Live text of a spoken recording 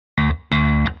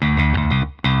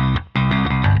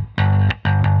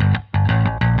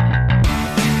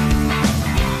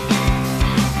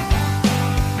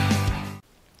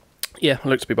Yeah, it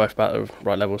looks to be both about the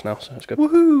right levels now, so it's good.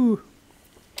 Woohoo!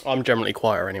 I'm generally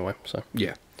quieter anyway, so...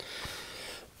 Yeah.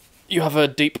 You have a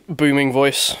deep, booming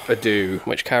voice. I do.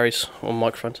 Which carries on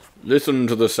microphones. Listen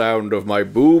to the sound of my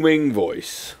booming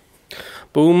voice.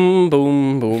 Boom,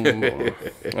 boom, boom, boom.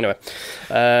 Anyway.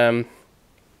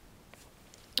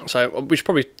 So we should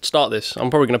probably start this. I'm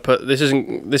probably going to put... This is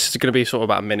going to be sort of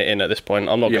about a minute in at this point.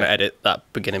 I'm not going to edit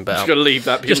that beginning bit out. Just going to leave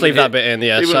that bit in. Just leave that bit in,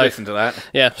 yeah. People listen to that.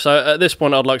 Yeah, so at this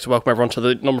point I'd like to welcome everyone to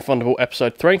the Non-Refundable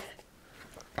Episode 3.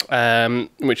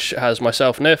 Which has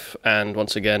myself, Niff, and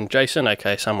once again Jason,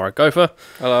 aka Samurai Gopher.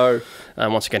 Hello.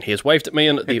 And once again he has waved at me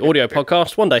at the audio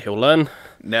podcast. One day he'll learn.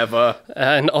 Never.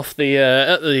 And off the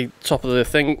at the top of the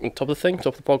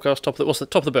podcast, what's the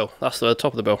top of the bill? That's the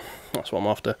top of the bill. That's what I'm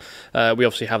after. We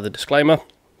obviously have the disclaimer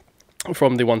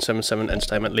from the 177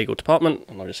 Entertainment Legal Department,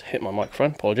 and I just hit my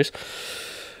microphone. Apologies.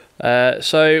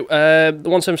 So the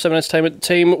 177 Entertainment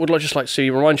team would just like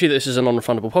to remind you that this is a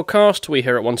non-refundable podcast. We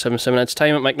here at 177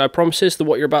 Entertainment make no promises that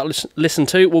what you're about to listen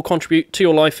to will contribute to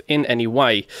your life in any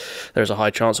way. There is a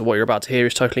high chance that what you're about to hear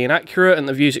is totally inaccurate, and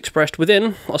the views expressed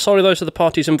within are solely those of the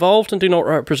parties involved and do not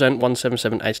represent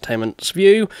 177 Entertainment's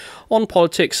view on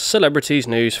politics, celebrities,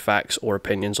 news, facts, or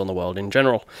opinions on the world in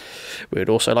general. We would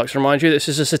also like to remind you this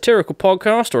is a satirical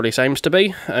podcast, or at least aims to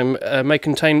be, and may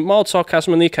contain mild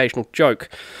sarcasm and the occasional joke.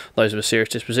 Those of a serious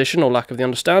disposition or lack of the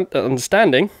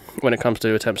understanding when it comes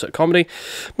to attempts at comedy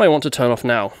may want to turn off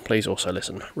now. Please also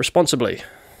listen responsibly.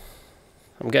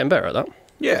 I'm getting better at that.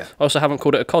 Yeah. I also haven't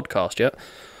called it a codcast yet.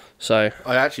 So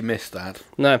I actually missed that.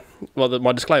 No. Well,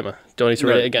 my disclaimer. Do I need to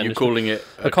read it again? You're calling it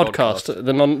a codcast.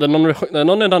 The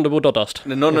non-inundable dodust.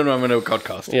 The non-inundable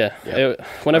codcast. Yeah.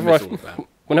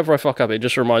 Whenever I fuck up, it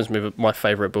just reminds me of my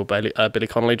favourite Billy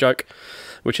Connolly joke,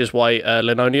 which is why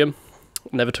linoleum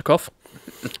never took off.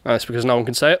 That's because no one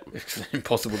can say it. It's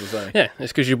impossible to say. Yeah,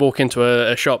 it's because you walk into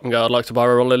a shop and go, I'd like to buy a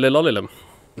rollililolilum.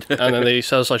 And then the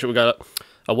sales associate will go,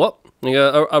 a what? And you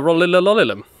go, a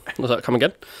rollililolilum. Was that, come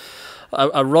again?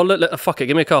 A rollililolilum. Fuck it,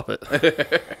 give me a carpet.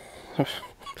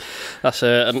 That's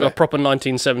a proper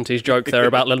 1970s joke there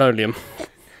about linoleum.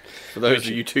 For those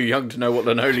of you too young to know what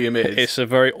linoleum is. It's a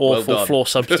very awful floor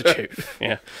substitute.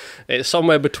 Yeah, it's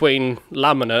somewhere between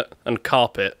laminate and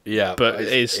carpet. Yeah, but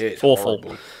it's awful.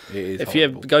 Horrible. It is. If you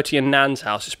go to your nan's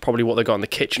house, it's probably what they got in the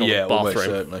kitchen or the bathroom. Almost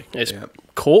certainly. It's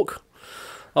cork,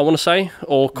 I want to say,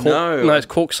 or cork. No, it's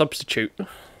cork substitute.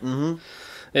 Mm-hmm.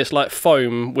 It's like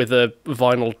foam with a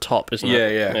vinyl top, isn't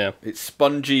it? Yeah. It's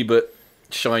spongy but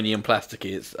shiny and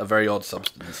plasticky. It's a very odd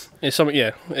substance. It's something,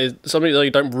 it's something that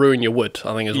you don't ruin your wood,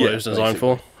 I think, is what it was designed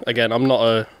for. Again, I'm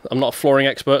not a flooring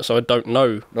expert, so I don't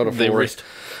know. Not a florist.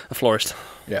 A florist.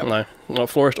 Yeah. No, not a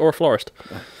florist or a florist.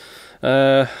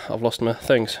 I've lost my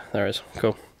things. There it is.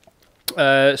 Cool.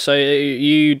 So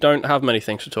you don't have many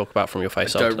things to talk about from your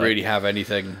face hole. I don't really have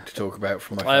anything to talk about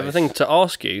from my face. I have a thing to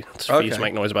ask you for you to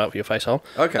make noise about for your face hole.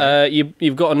 Okay.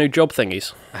 You've got a new job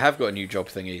thingies. I have got a new job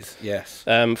thingies, yes.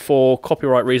 For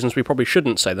copyright reasons, we probably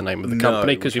shouldn't say the name of the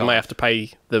company because you may have to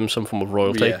pay them some form of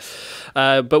royalty. Yes.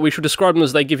 But we should describe them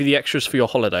as they give you the extras for your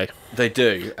holiday. They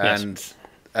do, and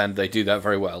they do that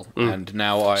very well. And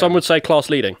now some would say class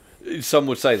leading. Some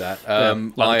would say that.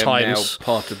 Like I am now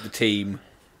part of the team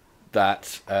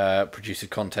that produces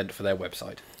content for their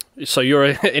website. So you're,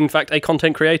 in fact, a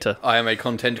content creator? I am a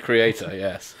content creator,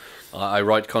 yes. I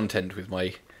write content with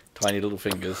my tiny little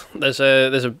fingers. There's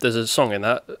a song in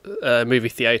that movie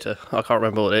theatre. I can't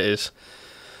remember what it is.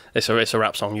 It's a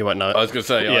rap song. You won't know it. I was going to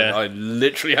say, I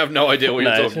literally have no idea what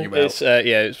you're talking about.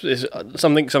 It's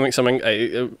something.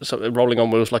 Rolling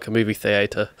on wheels like a movie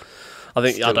theatre. I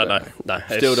think I don't know. No,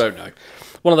 still don't know.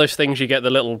 One of those things you get the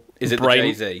little. Is it brain,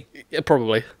 the Jay-Z? Yeah,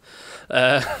 probably.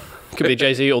 Could be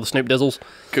Jay-Z or the Snoop Dizzles.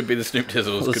 Could be the Snoop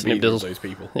Dizzles. Could be either of those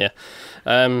people. Yeah.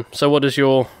 So what does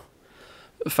your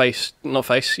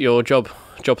your job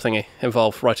thingy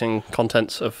involve? Writing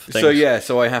contents of things?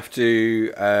 So I have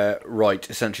to write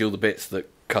essentially all the bits that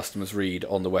customers read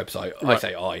on the website. Right.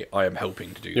 I am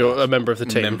helping to do that. You're a member of the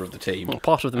team. Member of the team. Well,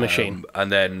 part of the machine.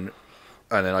 And then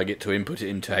I get to input it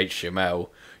into HTML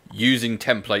using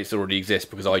templates that already exist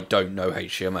because I don't know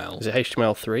HTML. Is it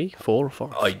HTML 3, 4 or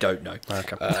 5? I don't know.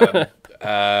 Okay.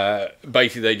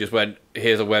 Basically, they just went,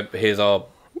 here's our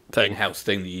in-house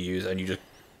thing that you use, and you just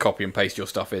copy and paste your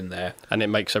stuff in there. And it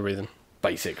makes everything.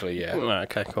 Basically, yeah.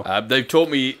 Okay, cool. They've taught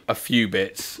me a few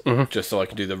bits just so I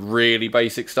can do the really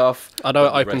basic stuff. I know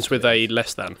it opens with a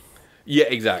less than. Yeah,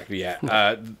 exactly,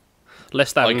 yeah.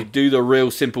 Less than. I could do the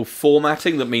real simple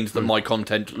formatting that means that my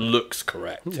content looks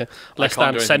correct. Yeah. Less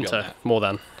than, centre, more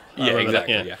than. I Yeah, remember that,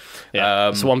 exactly. Yeah.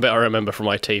 It's the one bit I remember from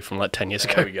IT from like 10 years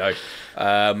ago. There we go.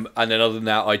 And then other than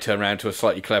that, I turn around to a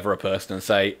slightly cleverer person and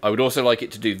say, I would also like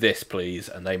it to do this, please,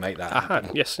 and they make that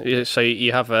happen. Yes. So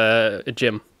you have a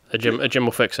gym. A gym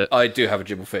will fix it. I do have a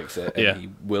Jim will fix it, and Yeah. he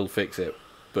will fix it,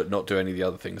 but not do any of the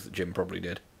other things that Jim probably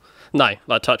did. No,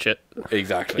 like touch it.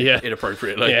 Exactly. Yeah.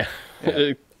 Inappropriately.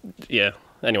 Yeah. Yeah.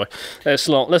 Anyway, let's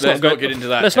not get into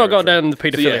that. Let's not go down the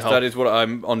paedophilia So yes, hole. that is what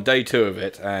I'm on day 2 of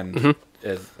it, and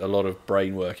there's a lot of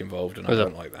brain work involved, and I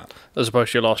don't like that. As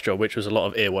opposed to your last job, which was a lot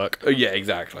of ear work. Yeah,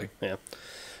 exactly. Yeah.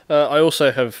 I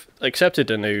also have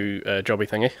accepted a new jobby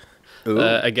thingy.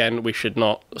 Again, we should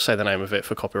not say the name of it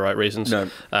for copyright reasons. No.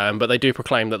 But they do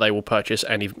proclaim that they will purchase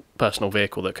any personal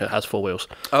vehicle that has 4 wheels.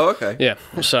 Oh, okay. Yeah.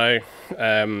 So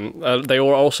they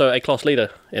are also a class leader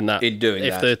in that. In doing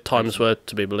if that. the times were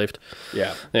to be believed.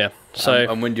 Yeah. Yeah. So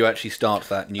And when do you actually start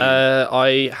that new?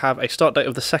 I have a start date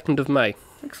of the 2nd of May.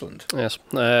 Excellent. Yes,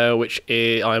 which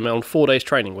I'm on 4 days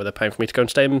training where they're paying for me to go and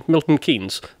stay in Milton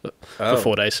Keynes for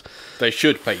 4 days. They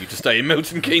should pay you to stay in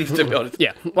Milton Keynes, to be honest.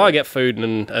 Yeah, well, I get food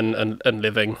and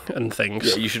living and things.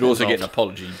 Yeah, you should also get an involved.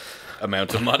 apology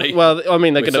amount of money. Well, I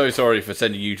mean, they're We're going so sorry for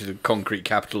sending you to the concrete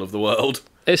capital of the world.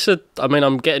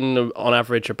 I'm getting on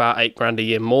average about $8,000 a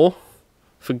year more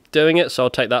for doing it, so I'll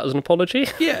take that as an apology.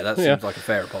 Yeah, that seems like a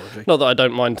fair apology. Not that I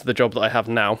don't mind the job that I have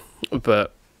now,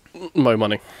 but more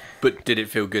money. But did it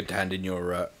feel good to hand in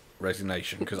your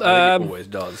resignation? Because I think it always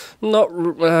does.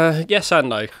 Yes and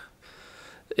no.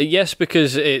 Yes,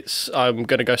 because I'm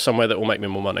going to go somewhere that will make me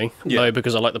more money. Yeah. No,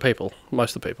 because I like the people.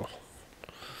 Most of the people.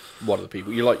 What are the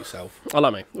people? You like yourself. I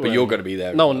like me. But you're going to be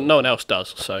there. No one else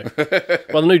does. So,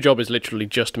 well, the new job is literally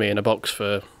just me in a box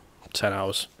for 10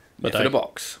 hours a Niff day. in a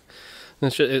box.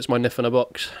 It's my Niff in a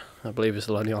box. I believe is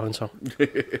the Lonely Island song.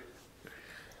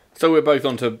 So we're both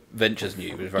onto Ventures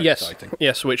New, which is very exciting.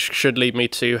 Yes, which should lead me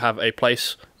to have a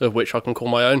place of which I can call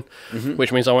my own,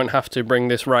 which means I won't have to bring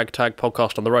this ragtag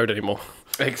podcast on the road anymore.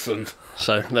 Excellent.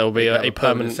 So there will be a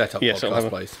permanent setup podcast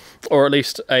place. Or at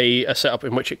least a setup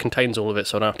in which it contains all of it,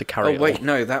 so I don't have to carry it Oh, wait, all.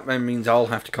 no, that means I'll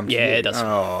have to come to you. Yeah, it does.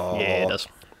 Oh. Yeah, it does.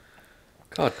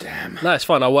 God damn. No, it's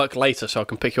fine. I work later, so I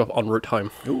can pick you up en route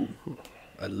home. Ooh.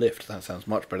 A lift. That sounds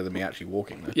much better than me actually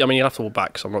walking there. I mean, you'll have to walk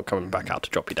back, so I'm not coming back out to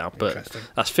drop you down. But Interesting.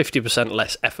 that's 50%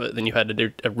 less effort than you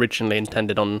had originally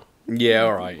intended on. Yeah,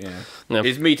 all right, yeah.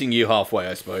 It's meeting you halfway,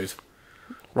 I suppose.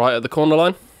 Right at the corner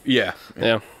line? Yeah.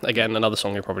 Yeah. Again, another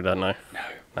song you probably don't know.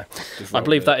 No. I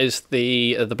believe that is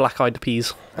the Black Eyed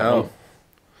Peas. Oh.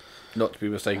 Not to be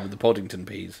mistaken with the Poddington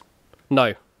peas.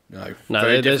 No. No. No,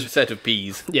 Very there's- different set of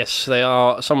peas. Yes, they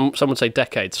are. Some would say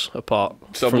decades apart.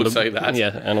 Some from would say that.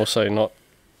 Yeah, and also not.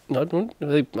 No,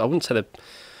 I wouldn't say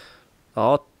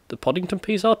the Poddington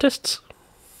Peas artists.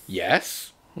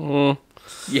 Yes.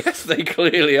 Yes, they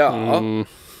clearly are.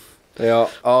 They are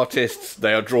artists.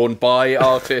 They are drawn by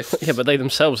artists. Yeah, but they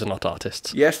themselves are not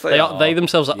artists. Yes, they are. They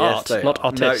themselves are Yes, art, they not are.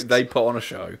 artists. No, they put on a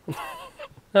show.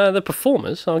 They're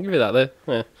performers. I'll give you that.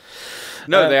 Yeah.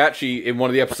 No, they actually, in one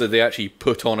of the episodes, they actually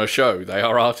put on a show. They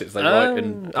are artists. They write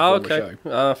and perform a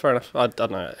show. Fair enough. I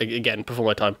don't know. Again, before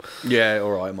my time. Yeah,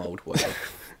 all right, I'm old. Whatever.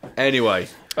 Anyway,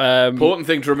 important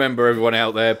thing to remember, everyone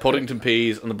out there, Poddington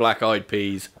Peas and the Black Eyed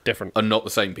Peas Different. are not the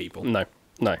same people. No.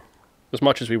 As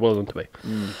much as we want them to be.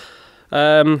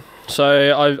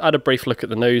 So I've had a brief look at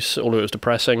the news. All of it was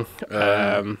depressing.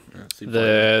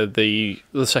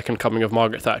 The second coming of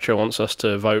Margaret Thatcher wants us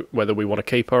to vote whether we want to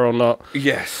keep her or not.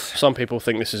 Yes. Some people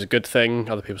think this is a good thing.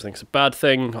 Other people think it's a bad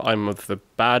thing. I'm of the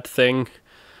bad thing.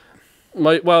 I'm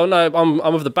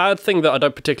of the bad thing that I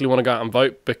don't particularly want to go out and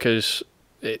vote because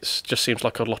it just seems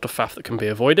like a lot of faff that can be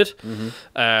avoided.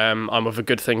 I'm of a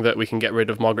good thing that we can get rid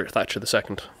of Margaret Thatcher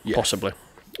II, possibly.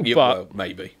 Yeah, But- well,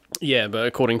 maybe. Yeah, but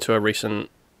according to a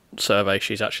recent survey,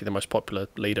 she's actually the most popular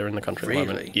leader in the country at the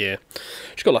moment. Really? Yeah.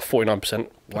 She's got like 49%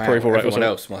 Wow, approval rate or everyone something.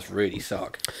 else must really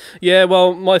suck. Yeah,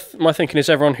 well, my thinking is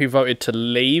everyone who voted to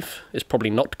leave is probably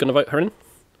not going to vote her in.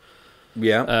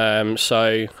 Yeah.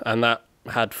 And that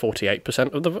had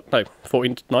 48% of the vote. No,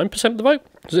 49% of the vote.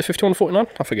 Was it 51 49?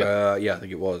 I forget. Yeah, I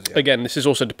think it was. Yeah. Again, this is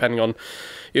also depending on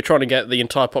you're trying to get the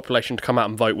entire population to come out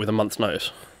and vote with a month's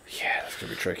notice. Yeah, that's going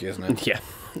to be tricky, isn't it? Yeah.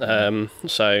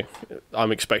 So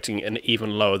I'm expecting an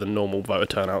even lower than normal voter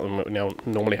turnout than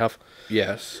we normally have.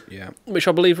 Yes, yeah. Which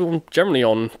I believe generally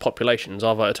on populations,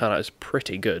 our voter turnout is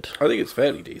pretty good. I think it's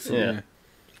fairly decent. Yeah. Yeah.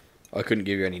 I couldn't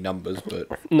give you any numbers, but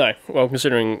No, well,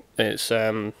 considering it's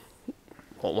one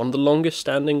of the longest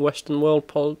standing Western world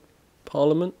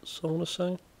parliaments, I want to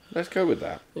say. Let's go with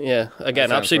that. Yeah,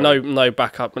 again, absolutely no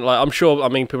backup. Like, I'm sure. I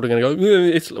mean, people are going to go.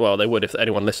 It's well, they would if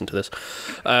anyone listened to this.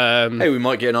 Hey, we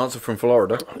might get an answer from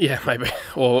Florida. Yeah, maybe.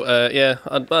 Or yeah,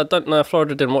 I don't know.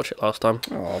 Florida didn't watch it last time.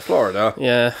 Oh, Florida.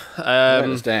 Yeah. Let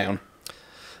us down.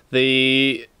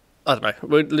 I don't know.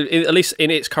 At least in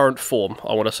its current form,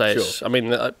 I want to say. Sure. It's, I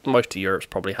mean, most of Europe's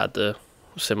probably had the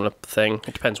similar thing.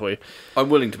 It depends what you. I'm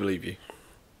willing to believe you.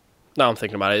 Now I'm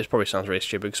thinking about it, it probably sounds really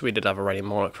stupid because we did have a reigning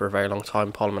monarch for a very long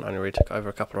time. Parliament only really took over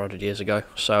a couple of 100 years ago.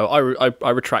 So I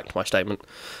retract my statement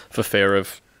for fear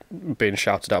of being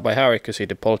shouted at by Harry because he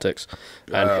did politics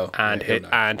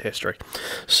and history.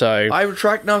 So I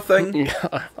retract nothing.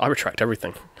 I retract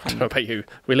everything. I don't know about you.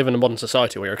 We live in a modern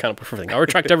society where you're accountable for everything. I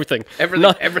retract everything.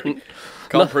 Everything.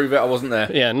 Can't prove it. I wasn't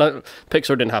there. Yeah, no.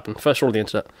 Pixar didn't happen. First rule of the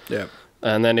internet. Yeah.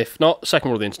 And then if not, second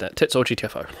rule of the internet. Tits or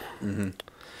GTFO. Mm-hmm.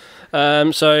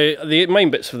 So the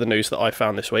main bits of the news that I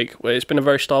found this week, it's been a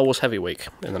very Star Wars heavy week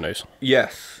in the news.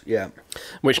 Yes, yeah.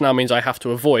 Which now means I have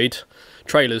to avoid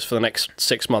trailers for the next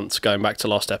 6 months, going back to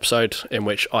last episode, in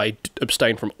which I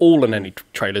abstain from all and any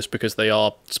trailers because they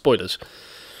are spoilers.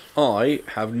 I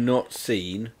have not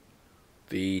seen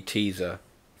the teaser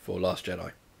for Last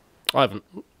Jedi. I haven't.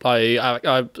 It's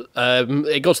now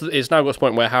got to the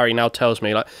point where Harry now tells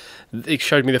me, like, he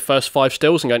showed me the first 5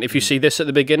 stills and going, if you see this at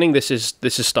the beginning, this is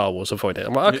Star Wars, avoid it.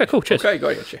 I'm like, okay, cool, cheers. Okay,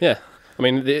 got you. Yeah. I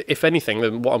mean, if anything,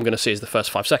 then what I'm going to see is the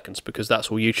first 5 seconds because that's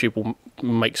all YouTube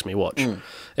makes me watch.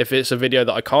 If it's a video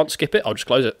that I can't skip it, I'll just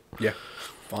close it. Yeah,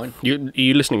 fine. Are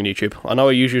you listening on YouTube? I know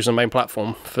I use you as a main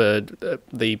platform for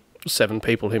the 7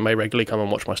 people who may regularly come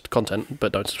and watch my content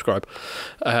but don't subscribe.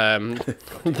 Yeah.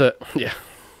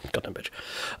 Goddamn bitch.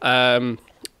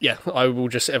 Yeah, I will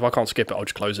just, if I can't skip it, I'll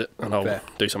just close it and I'll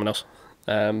do something else.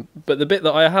 But the bit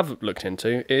that I have looked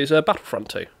into is Battlefront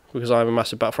 2, because I'm a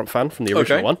massive Battlefront fan from the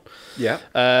original one. Yeah.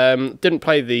 Didn't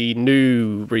play the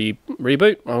new reboot.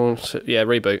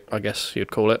 Reboot, I guess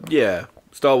you'd call it. Yeah.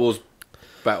 Star Wars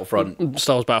Battlefront.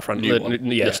 Star Wars Battlefront.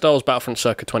 Star Wars Battlefront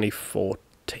circa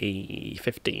 2014,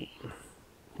 15.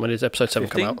 When did episode 7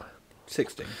 come out?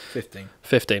 16, 15.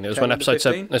 15. It was when episode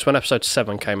 7. It's when episode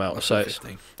 7 came out. So it's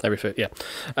 15. Every 15. Yeah.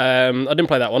 I didn't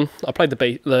play that one. I played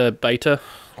the beta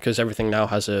because everything now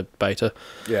has a beta.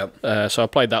 Yeah. So I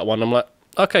played that one. I'm like,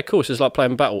 okay, cool. This is like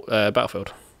playing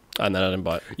Battlefield, and then I didn't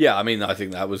buy it. Yeah, I mean, I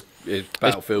think that was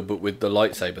Battlefield, but with the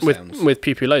lightsaber sounds with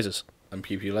pew pew lasers and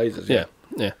pew pew lasers.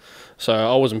 Yeah. So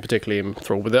I wasn't particularly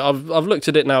enthralled with it. I've looked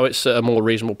at it now. It's at a more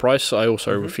reasonable price. I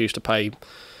also refused to pay.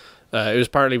 It was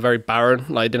apparently very barren.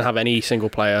 Like, it didn't have any single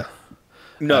player.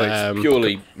 No, it's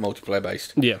purely multiplayer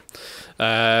based. Yeah.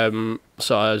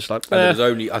 So I was like, and there was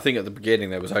only, I think at the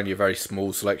beginning there was only a very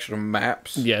small selection of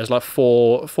maps. Yeah, it's like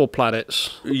four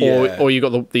planets. Yeah. Or you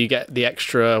get the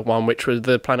extra one, which was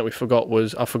the planet we forgot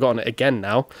was, I've forgotten it again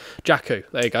now. Jakku.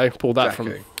 There you go. Pulled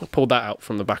that out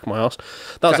from the back of my arse.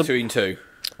 That was Tatooine 2.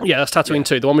 Yeah, that's Tatooine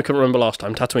 2, the one we couldn't remember last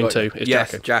time. Tatooine 2 is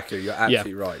yes, Jakku. Jakku, you're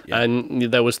absolutely right. Yeah. And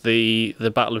there was the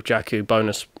Battle of Jakku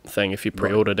bonus thing if you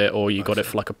pre-ordered it, or you got it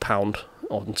for like £1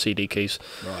 on CD keys.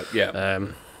 Right, yeah.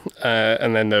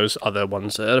 And then there was other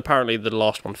ones. And apparently the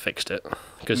last one fixed it,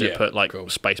 because it put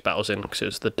space battles in, because it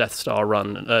was the Death Star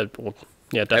run.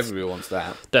 Everybody wants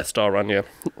that. Death Star run, yeah.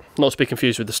 Not to be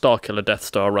confused with the Starkiller Death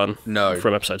Star run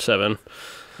from episode 7.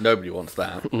 Nobody wants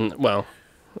that. Well,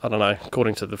 I don't know.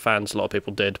 According to the fans, a lot of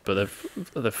people did, but they've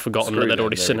forgotten that they'd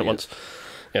already seen it once.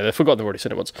 Yeah, they've forgotten they've already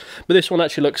seen it once. But this one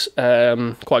actually looks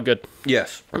quite good.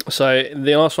 Yes. So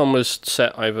the last one was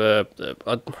set over.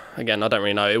 Again, I don't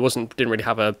really know. It didn't really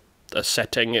have a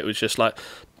setting. It was just like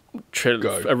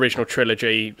original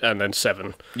trilogy and then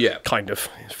 7. Yeah. Kind of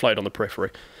floated on the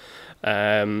periphery.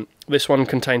 This one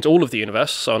contains all of the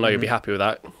universe, so I know you'll be happy with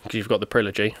that because you've got the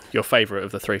trilogy, your favourite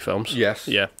of the 3 films. Yes.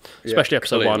 Yeah. Especially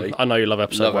episode 1. I know you love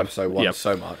episode 1. Episode 1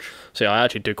 so much. So yeah, I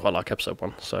actually do quite like episode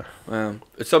 1. So.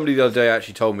 Somebody the other day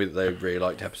actually told me that they really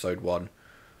liked episode 1.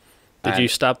 Did you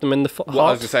stab them in the heart? Well,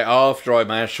 I was going to say, after I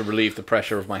managed to relieve the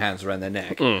pressure of my hands around their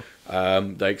neck,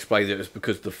 they explained it was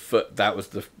because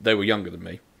they were younger than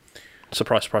me.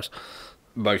 Surprise, surprise.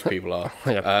 Most people are.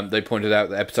 Yeah. They pointed out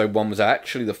that episode 1 was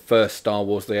actually the first Star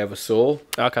Wars they ever saw.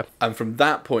 Okay. And from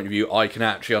that point of view, I can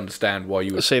actually understand why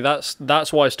you would... See,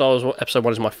 that's why Star Wars episode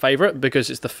 1 is my favourite, because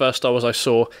it's the first Star Wars I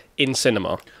saw in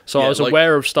cinema. So I was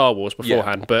aware of Star Wars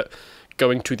beforehand, but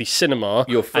going to the cinema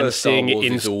your first and seeing Star Wars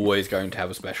it is always going to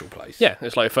have a special place. Yeah,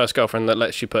 it's like your first girlfriend that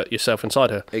lets you put yourself inside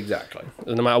her. Exactly.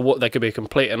 No matter what, they could be a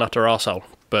complete and utter arsehole,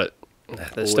 but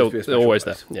they're always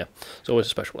there. Yeah, it's always a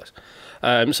special place.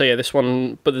 So yeah, this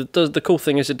one, but the cool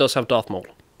thing is it does have Darth Maul,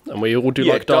 and we all do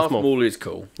like Darth Maul. Darth Maul is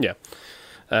cool. Yeah.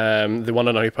 The one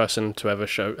and only person to ever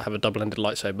have a double-ended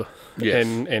lightsaber. Yes.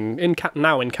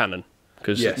 Now in canon.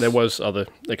 Because Yes. there was other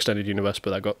extended universe, but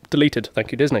that got deleted.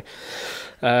 Thank you, Disney.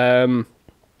 So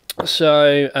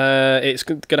it's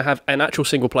going to have an actual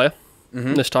single player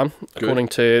this time. Good. According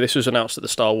to this was announced at the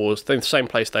Star Wars. The same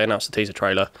place they announced the teaser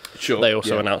trailer. Sure. They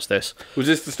also announced this. Was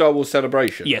this the Star Wars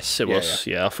Celebration? Yes, it was.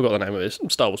 Yeah, I forgot the name of it.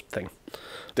 It's Star Wars thing.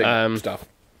 Stuff.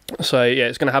 So yeah,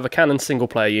 it's going to have a canon single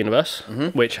player universe,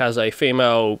 which has a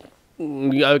female.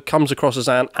 Comes across as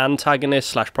an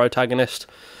antagonist / protagonist.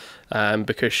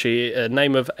 Because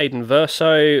name of Aiden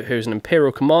Verso, who's an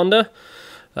Imperial commander.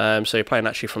 So you're playing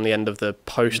actually from the end of the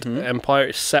post-Empire.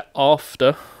 It's set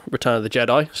after Return of the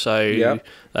Jedi, so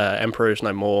Emperor is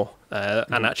no more.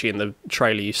 And actually in the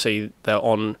trailer you see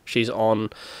she's on...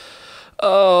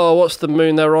 Oh, what's the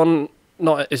moon they're on?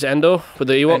 Is it Endor with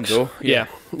the Ewoks? Endor,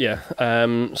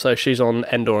 yeah. So she's on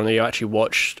Endor, and you actually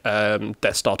watched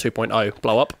Death Star 2.0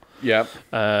 blow up. Yeah.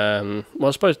 Well,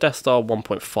 I suppose Death Star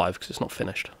 1.5 because it's not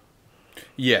finished.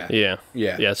 Yeah.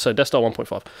 So Death Star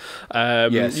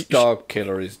 1.5. Star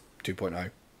Killer is 2.0.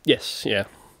 Yes, yeah.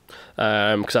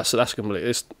 Because that's completely...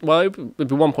 it'd be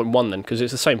 1.1 then, because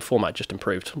it's the same format, just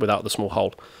improved, without the small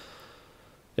hole.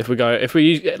 If we No,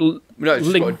 it's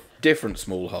just got a different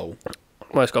small hole.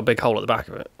 Well, it's got a big hole at the back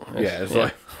of it.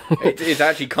 Like... it's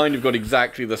actually kind of got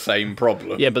exactly the same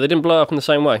problem. Yeah, but they didn't blow up in the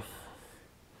same way.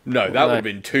 No, that would have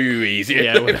been too easy.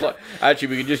 Yeah, actually,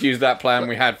 we could just use that plan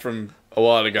we had from a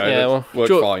while ago. Yeah,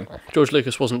 worked fine. George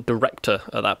Lucas wasn't director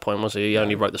at that point, was he? He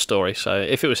only wrote the story. So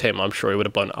if it was him, I'm sure he would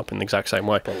have blown it up in the exact same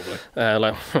way. Probably.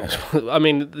 I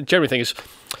mean, the general thing is,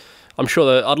 I'm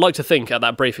sure that I'd like to think at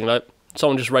that briefing, like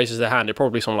someone just raises their hand. It'd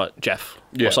probably be someone like Jeff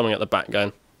or something at the back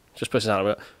going, just puts his hand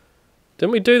up.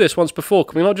 Didn't we do this once before?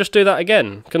 Can we not just do that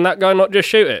again? Can that guy not just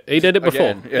shoot it? He did it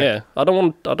before. Again, yeah. I don't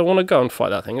want to go and fight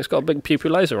that thing. It's got a big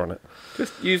pew-pew laser on it.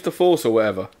 Just use the Force or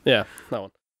whatever. Yeah, that one.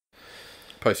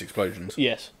 Post explosions.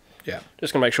 Yes. Yeah.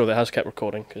 Just gonna make sure that it has kept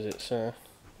recording because it's. That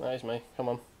is me. Come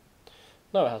on.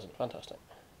 No, it hasn't. Fantastic.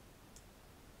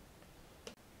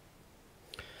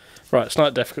 Right,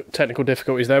 slight technical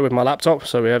difficulties there with my laptop,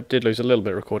 so we did lose a little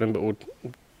bit of recording, but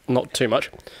not too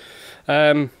much.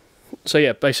 So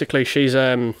yeah, basically she's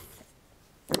the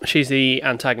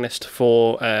antagonist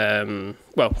for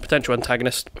potential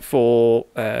antagonist for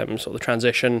sort of the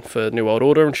transition for New World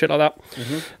Order and shit like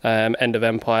that. End of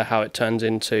Empire, how it turns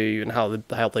into and how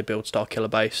they build Starkiller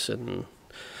Base, and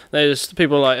there's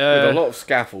people like with a lot of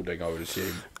scaffolding, I would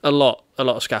assume. A lot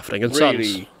of scaffolding and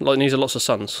really? Suns. Needs lots of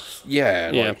suns.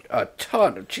 Yeah, a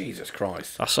ton of Jesus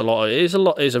Christ. That's a lot. It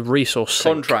is a resource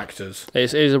sink. Contractors.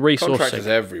 It is a resource Contractors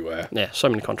sink. everywhere. Yeah, so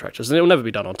many contractors, and it'll never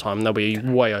be done on time. They'll be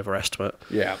way overestimate.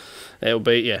 Yeah, it'll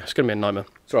be. Yeah, it's gonna be a nightmare.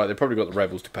 It's alright. They've probably got the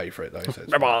rebels to pay for it though. So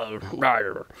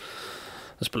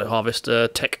This Blue Harvest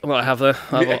tick that I have there.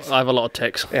 I have a lot of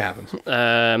ticks. It happens.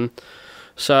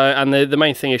 So, and the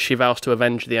main thing is she vows to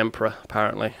avenge the Emperor,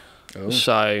 apparently. Oh.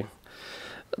 So, I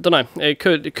don't know. It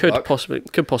could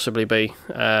possibly be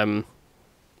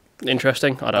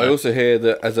interesting. I don't know. I also hear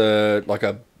that as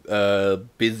a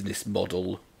business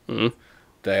model,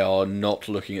 they are not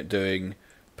looking at doing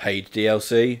paid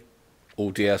DLC.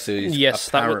 All DLC is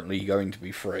apparently going to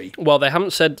be free. Well, they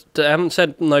haven't said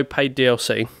no paid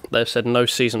DLC. They've said no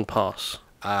season pass.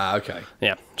 Ah, okay.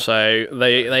 Yeah, so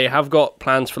they have got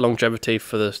plans for longevity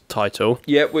for the title.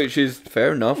 Yeah, which is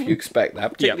fair enough. You expect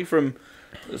that, particularly from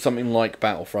something like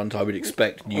Battlefront. I would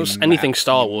expect new anything maps,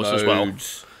 Star Wars modes. As well.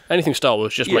 Anything Star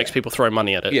Wars just makes people throw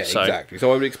money at it. Yeah, exactly.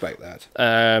 So I would expect that.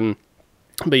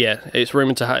 But yeah, it's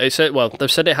rumoured to have.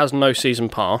 They've said it has no season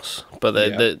pass, but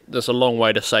there's a long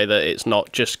way to say that it's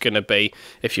not just going to be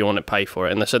if you want to pay for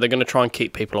it. And they said they're going to try and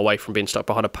keep people away from being stuck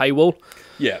behind a paywall.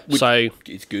 Yeah, so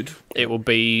it's good. It will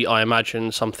be, I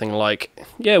imagine, something like,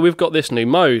 we've got this new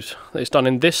mode that's done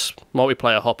in this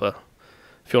multiplayer hopper.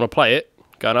 If you want to play it,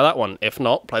 go to that one. If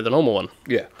not, play the normal one.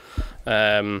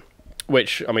 Yeah.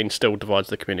 Which, I mean, still divides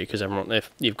the community because everyone,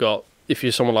 if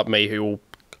you're someone like me who will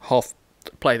half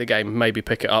play the game, maybe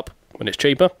pick it up when it's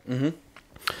cheaper.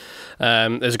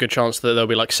 There's a good chance that there'll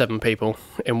be like 7 people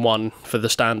in one for the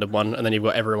standard one, and then you've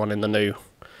got everyone in the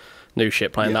new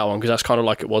shit playing that one, because that's kind of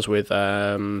like it was with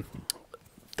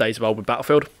Days of Old with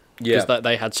Battlefield, because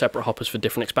they had separate hoppers for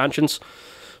different expansions.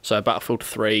 So Battlefield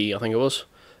 3, I think it was,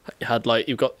 had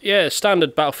you've got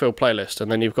standard Battlefield playlist,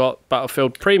 and then you've got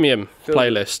Battlefield Premium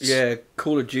playlists. Yeah,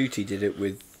 Call of Duty did it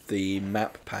with the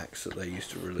map packs that they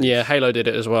used to release. Yeah, Halo did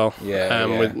it as well.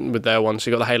 With their ones.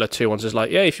 You got the Halo 2 ones. It's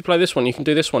like, if you play this one, you can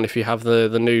do this one if you have the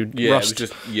new Rust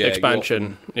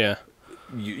expansion.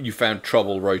 You found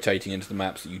trouble rotating into the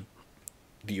maps that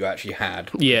you actually had.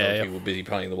 People were busy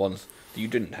playing the ones you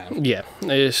didn't have. Yeah,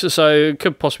 so it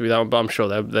could possibly be that one, but I'm sure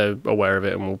they're aware of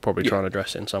it and will probably try and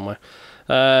address it in some way.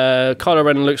 Kylo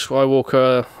Ren and Luke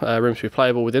Skywalker room to be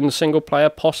playable within the single player,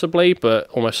 possibly, but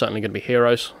almost certainly going to be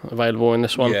heroes available in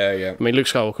this one. Yeah. I mean, Luke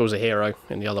Skywalker was a hero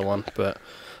in the other one, but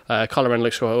Kylo Ren and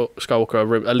Luke Skywalker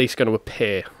are at least going to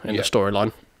appear in the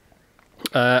storyline.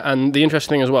 And the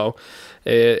interesting thing as well,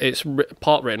 it's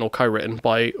part written or co-written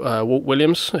by Walt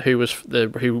Williams, who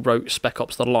wrote Spec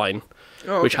Ops: The Line,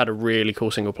 which had a really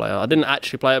cool single player. I didn't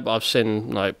actually play it, but I've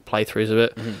seen like playthroughs of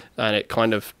it, and it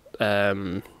kind of.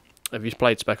 Have you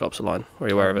played Spec Ops: The Line? Are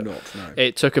you aware of it? Not, no.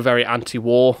 It took a very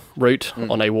anti-war route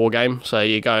on a war game. So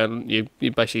you go and you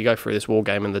basically go through this war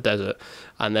game in the desert,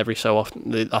 and every so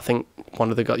often, I think one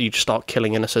of the guys, you just start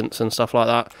killing innocents and stuff like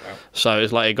that. Wow. So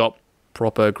it's like it got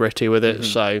proper gritty with it.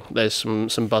 So there's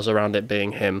some buzz around it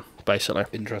being him, basically.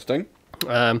 Interesting.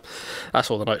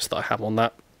 That's all the notes that I have on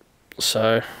that.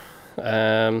 So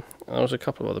there was a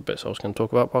couple of other bits I was going to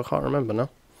talk about, but I can't remember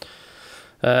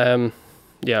now.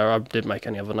 Yeah, I didn't make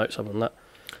any other notes other than that.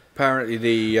 Apparently,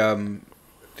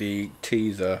 the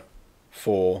teaser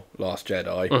for Last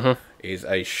Jedi is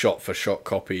a shot-for-shot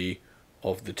copy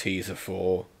of the teaser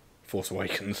for Force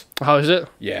Awakens. How is it?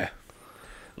 Yeah,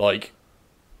 like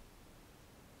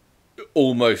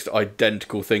almost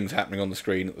identical things happening on the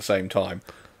screen at the same time.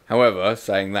 However,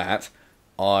 saying that,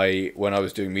 when I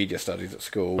was doing media studies at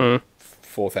school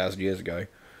 4,000 years ago,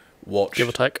 give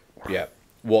or take. Yeah.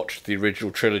 Watched the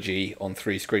original trilogy on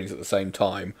 3 screens at the same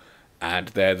time, and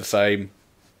they're the same.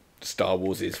 Star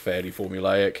Wars is fairly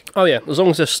formulaic. Oh yeah, as long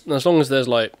as there's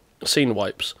like scene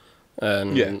wipes,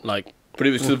 and like. But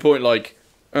it was to the point like,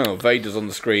 Vader's on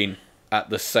the screen at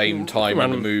the same time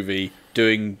in the movie,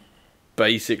 doing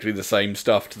basically the same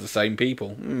stuff to the same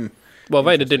people. Well,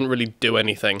 Vader didn't really do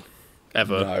anything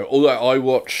ever. No, although I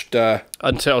watched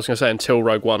until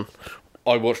Rogue One.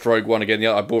 I watched Rogue One again.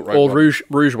 Yeah, I bought Rogue One. Or Rouge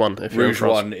One, if you're Rouge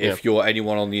One, if you're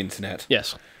anyone on the internet.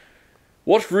 Yes.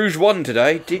 Watched Rouge One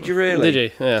today. Did you really?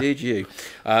 Did you? Yeah. Did you?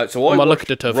 So I watched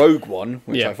Rogue One,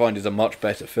 which I find is a much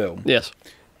better film. Yes.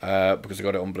 Because I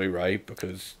got it on Blu-ray,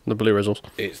 because the Blu-rays.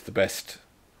 It's the best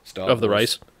Star of the Wars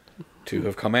race to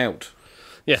have come out.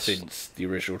 Yes. Since the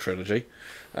original trilogy.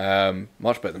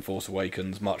 Much better than Force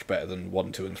Awakens. Much better than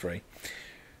 1, 2, and 3.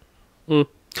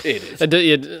 It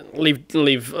is.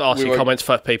 Leave asking comments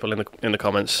for people in the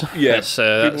comments. Yeah,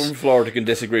 people from Florida can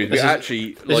disagree with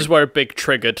me. This is where a big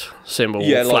triggered symbol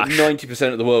will flash. Like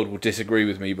 90% of the world will disagree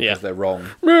with me because they're wrong.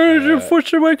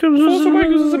 Force Awakens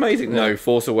is amazing. No,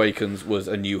 Force Awakens was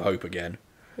A New Hope again.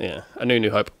 Yeah, a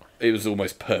New Hope. It was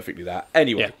almost perfectly that.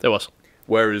 Anyway. Yeah, there was.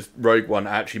 Whereas Rogue One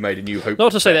actually made A New Hope.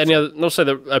 Not to say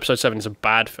that Episode 7 is a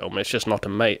bad film. It's just not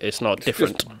it's not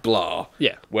different. Just blah.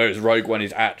 Yeah. Whereas Rogue One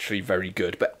is actually very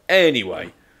good. But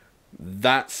anyway,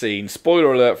 that scene.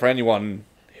 Spoiler alert for anyone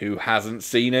who hasn't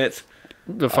seen it.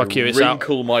 It's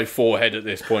wrinkle my forehead at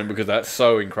this point because that's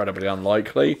so incredibly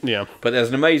unlikely. Yeah. But there's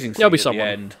an amazing scene at the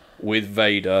end with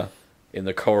Vader in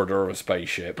the corridor of a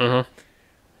spaceship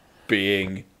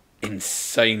being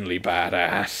insanely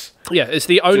badass. Yeah, it's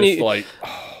the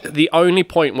only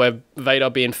point where Vader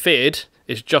being feared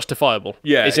is justifiable.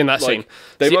 Yeah, it's in that scene.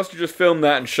 They must have just filmed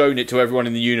that and shown it to everyone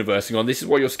in the universe and gone, this is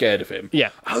why you're scared of him. Yeah.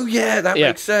 Oh yeah, that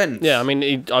makes sense. Yeah, I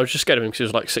mean, I was just scared of him because he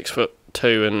was like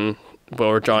 6'2" and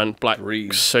wore a giant black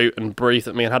suit and breathed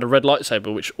at me and had a red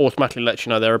lightsaber, which automatically lets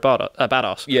you know they're a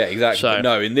badass. Yeah, exactly. So, but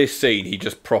no, in this scene, he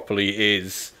just properly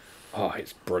is. Oh,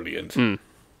 it's brilliant.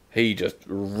 He just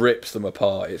rips them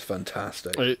apart. It's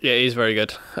fantastic. Yeah, he's very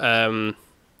good.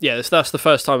 Yeah, that's the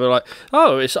first time we're like,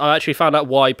 I actually found out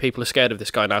why people are scared of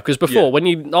this guy now. Because before, when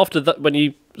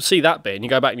you see that bit and you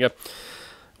go back and you go,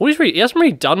 he hasn't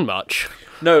really done much.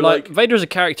 No, like Vader as a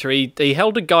character, he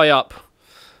held a guy up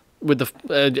with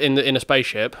in a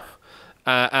spaceship,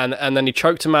 and then he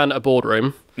choked a man at a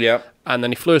boardroom. Yeah. And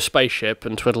then he flew a spaceship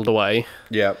and twiddled away.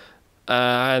 Yeah.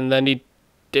 And then he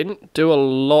didn't do a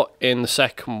lot in the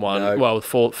second one. No. Well,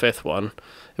 the fifth one.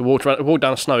 He walked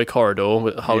down a snowy corridor,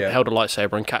 held a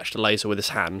lightsaber and catched a laser with his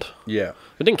hand. Yeah.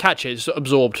 He didn't catch it, he just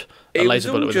absorbed a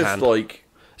laser bullet with his hand.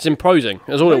 It's imposing.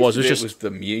 That's all it was. It was the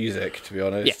music, to be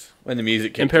honest. Yeah. When the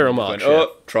music kicked Imperial March.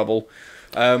 Trouble.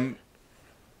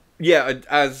 Yeah,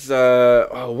 as...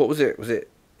 what was it? Was it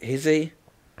Hizzy?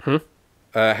 How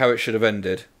It Should Have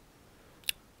Ended.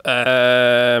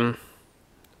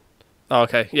 Oh,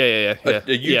 okay. Yeah. A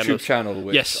YouTube channel,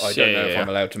 which I don't know if I'm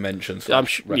allowed to mention.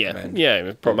 Recommend.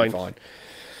 Yeah, probably fine.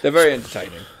 They're very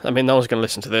entertaining. I mean, no one's going to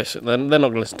listen to this. They're not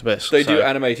going to listen to this. They do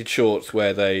animated shorts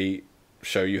where they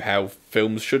show you how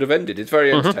films should have ended. It's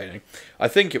very entertaining. I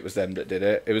think it was them that did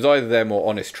it. It was either them or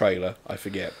Honest Trailer. I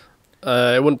forget.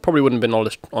 It probably wouldn't have been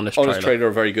Honest Trailer. Honest Trailer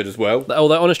are very good as well.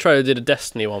 Although Honest Trailer did a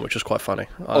Destiny one, which was quite funny.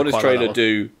 Honest Trailer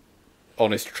do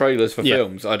honest trailers for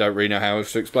films. I don't really know how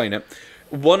else to explain it.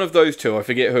 One of those two, I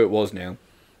forget who it was now,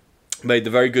 made the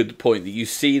very good point that you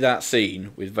see that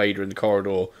scene with Vader in the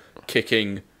corridor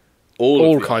kicking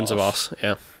all kinds of ass.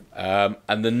 Yeah.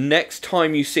 And the next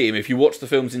time you see him, if you watch the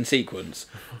films in sequence,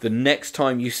 the next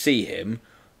time you see him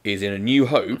is in A New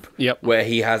Hope, where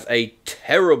he has a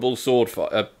terrible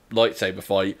lightsaber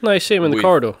fight. No, you see him in the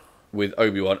corridor with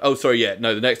Obi-Wan. Oh, sorry, yeah.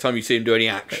 No, the next time you see him do any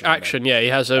action. Yeah, he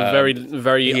has a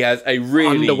very he has a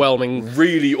really underwhelming,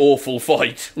 really awful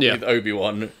fight with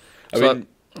Obi-Wan. I mean,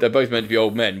 they're both meant to be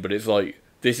old men, but it's like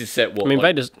this is set. What? I mean,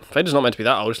 Vader's not meant to be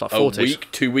that old. It's like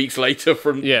 40s. 2 weeks later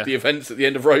from the events at the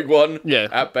end of Rogue One. Yeah,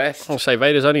 at best. I'll say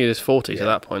Vader's only in his 40s at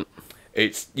that point. He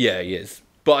is.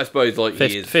 But I suppose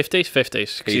he is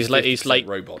 50s, because he's late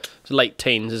robot. He's late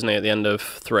teens, isn't he? At the end of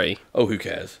 3. Oh, who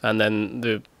cares? And then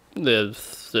the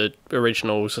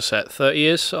originals are set 30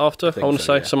 years after. I want to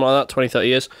say something like that, 20, 30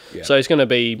 years. Yeah. So he's going to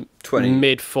be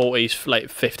mid 40s, late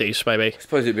 50s, maybe. I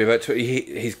suppose it'd be about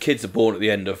 20. His kids are born at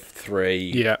the end of 3.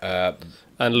 Yeah.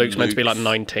 And Luke's meant to be like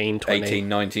 19, 20. 18,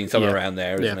 19, somewhere around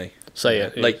there, isn't he?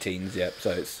 So late teens,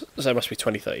 So it must be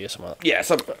 20, 30 years, something like that. Yeah,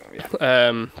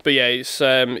 but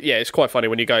it's quite funny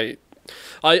when you go.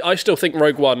 I still think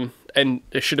Rogue One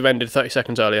it should have ended 30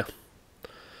 seconds earlier.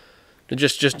 It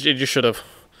just should have.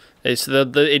 It's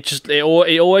it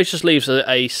always just leaves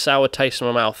a sour taste in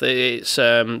my mouth. It's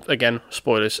again,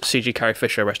 spoilers. CG Carrie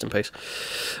Fisher, rest in peace.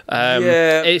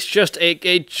 It's just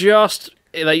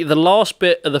the last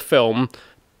bit of the film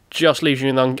just leaves you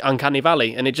in the uncanny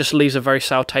valley, and it just leaves a very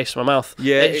sour taste in my mouth.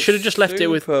 Yeah, it should have just left it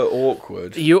with. Super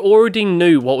awkward. You already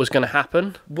knew what was going to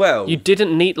happen. Well, you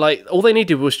didn't need all they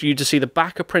needed was you to see the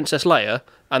back of Princess Leia,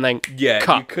 and then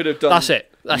cut. You could have done. That's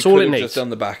it. That's all it needs. Just done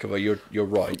the back of her. You're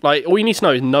right. Like all you need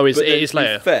to know is it is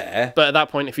Leia. Fair, but at that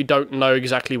point, if you don't know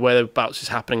exactly whereabouts is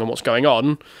happening and what's going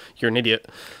on, you're an idiot.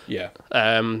 Yeah.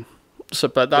 I mean,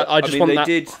 they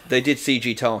did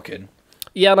CG Tarkin.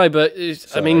 Yeah, no, but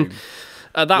I mean.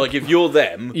 If you're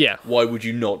them, why would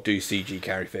you not do CG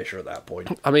Carrie Fisher at that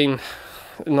point? I mean,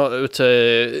 not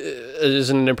as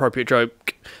an inappropriate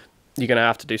joke, you're going to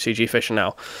have to do CG Fisher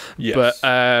now. Yes. But,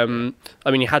 I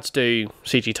mean, you had to do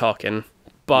CG Tarkin,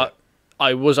 but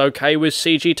I was okay with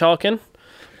CG Tarkin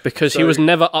because he was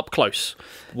never up close.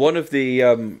 One of the...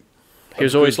 he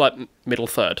was always, middle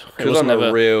third. Because I'm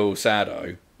a real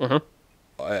saddo.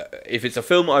 If it's a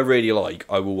film I really like,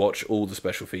 I will watch all the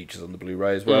special features on the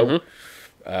Blu-ray as well.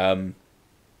 And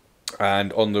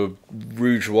on the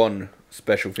Rouge One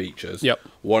special features,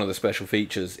 one of the special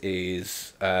features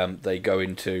is they go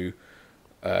into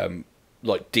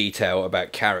detail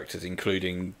about characters,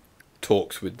 including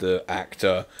talks with the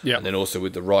actor, and then also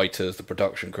with the writers, the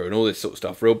production crew, and all this sort of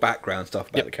stuff, real background stuff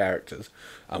about the characters.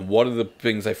 And one of the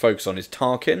things they focus on is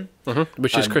Tarkin,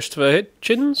 which is Christopher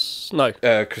Hitchens? No,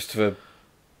 Christopher.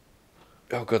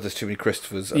 Oh god, there's too many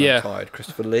Christophers. And I'm tired.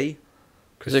 Christopher Lee.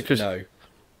 No.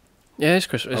 Yeah, it's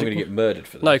Christopher. I'm going to get murdered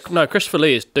for this. No, Christopher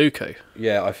Lee is Dooku.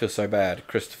 Yeah, I feel so bad.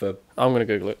 Christopher. I'm going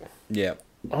to Google it. Yeah.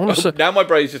 Now my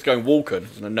brain's just going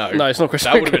Walken. No, it's not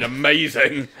Christopher. That would have been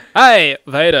amazing. Hey,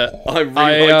 Vader. I'm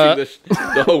rewriting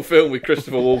the whole film with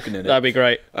Christopher Walken in it. That'd be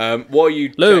great. While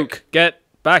you Luke, get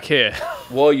back here.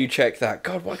 While you check that,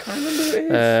 God, why can't I remember who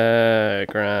it is?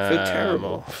 Graham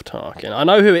of Tarkin. I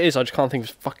know who it is. I just can't think of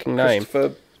his fucking name.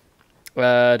 Christopher.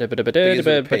 Why is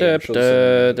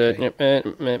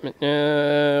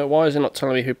it not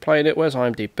telling me who played it? Where's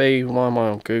IMDb? Why am I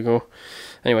on Google?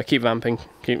 Anyway, keep vamping.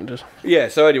 Yeah,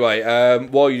 so anyway,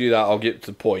 while you do that, I'll get to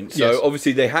the point. So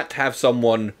obviously they had to have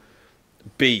someone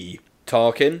be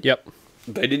Tarkin. Yep.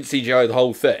 They didn't CGI the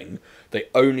whole thing. They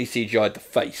only CGI'd the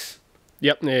face.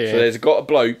 Yep. So there's got a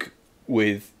bloke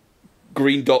with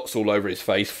green dots all over his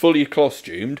face, fully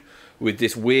costumed, with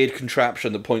this weird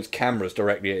contraption that points cameras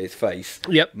directly at his face.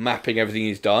 Yep. Mapping everything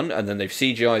he's done, and then they've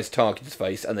CGI'd Tarkin's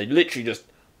face, and they literally just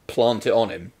plant it on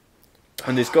him.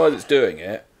 And this guy that's doing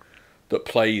it, that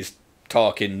plays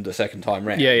Tarkin the second time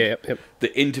round, yep.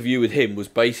 The interview with him was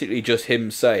basically just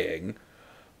him saying,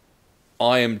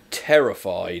 I am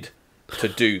terrified to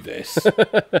do this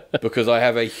because I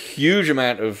have a huge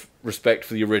amount of respect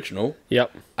for the original.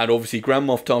 Yep. And obviously Grand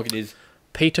Moff Tarkin is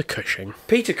Peter Cushing.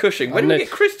 Peter Cushing. Where did we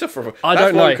get Christopher from? I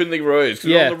don't know. I couldn't think of who it is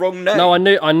because on the wrong name. No, I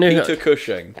knew. Peter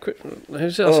Cushing.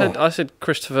 I said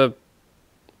Christopher.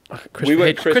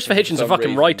 Christopher Hitchens is a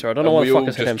fucking writer. I don't know why the fuck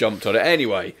I said him. We all just jumped on it.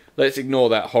 Anyway, let's ignore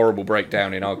that horrible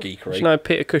breakdown in our geekery. Do you know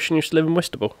Peter Cushing used to live in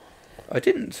Whitstable? I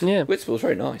didn't. Yeah. Whitstable's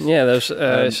very nice. Yeah, it's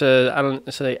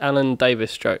a Alan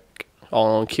Davis joke.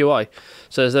 on QI.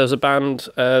 Says there was a band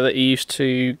that he used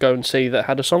to go and see that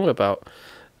had a song about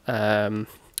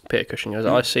Peter Cushing. He goes,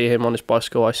 I see him on his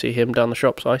bicycle, I see him down the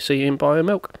shops, I see him buying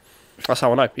milk. That's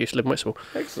how I know. He used to live in Whitstable.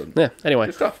 Excellent. Yeah, anyway.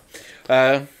 Good stuff.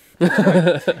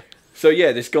 So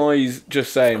yeah, this guy's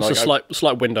just saying... It's a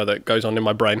slight window that goes on in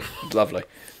my brain. Lovely.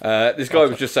 This guy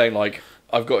was just saying, like,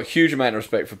 I've got a huge amount of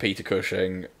respect for Peter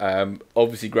Cushing.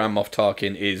 Obviously, Grand Moff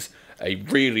Tarkin is a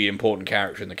really important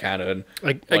character in the canon.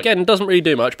 Again, doesn't really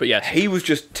do much, but yes. He was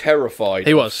just terrified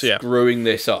of screwing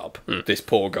this up, this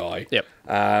poor guy. Yep.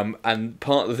 And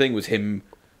part of the thing was him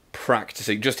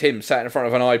practicing, just him sat in front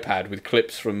of an iPad with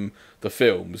clips from the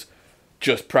films,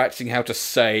 just practicing how to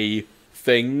say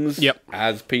things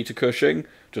as Peter Cushing,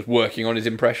 just working on his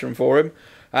impression for him.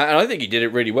 And I think he did it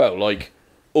really well. Like,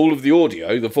 all of the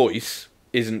audio, the voice,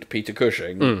 isn't Peter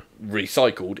Cushing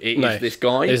recycled. It is this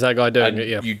guy. It is that guy doing it,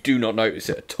 yeah. You do not notice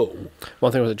it at all.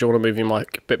 One thing was that do you want to move your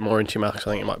mic a bit more into your mouth, because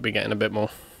I think it might be getting a bit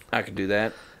more. I can do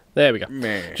that. There we go.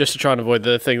 Meh. Just to try and avoid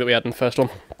the thing that we had in the first one.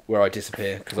 Where I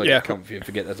disappear, because I get comfy and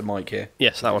forget there's a mic here.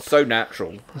 Yes, that one. So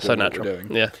natural. So natural. What we're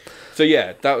doing. Yeah. So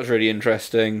yeah, that was really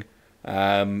interesting.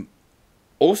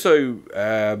 Also,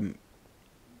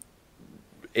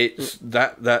 it's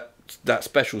that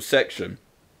special section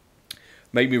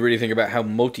made me really think about how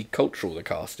multicultural the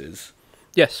cast is.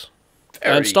 Yes.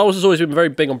 And Star Wars has always been very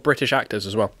big on British actors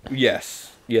as well.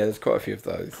 Yes. Yeah, there's quite a few of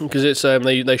those. Because it's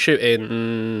they shoot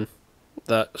in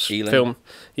that film.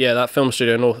 Yeah, that film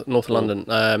studio north of London.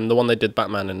 The one they did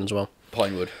Batman in as well.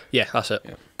 Pinewood. Yeah, that's it.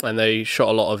 Yeah. And they shot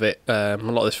a lot of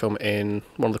this film in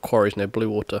one of the quarries near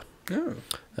Bluewater. Oh.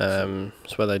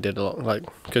 It's where they did a lot,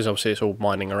 because obviously it's all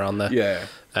mining around there. Yeah.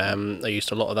 They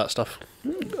used a lot of that stuff.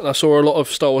 And I saw a lot of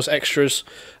Star Wars extras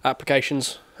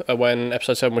applications when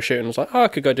Episode 7 was shooting. I was like, I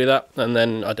could go do that, and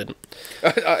then I didn't.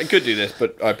 I could do this,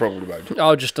 but I probably won't.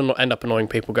 I'll just end up annoying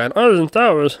people going, I was in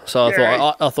Star Wars. So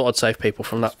I thought I'd save people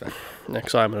from that.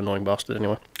 Because I am an annoying bastard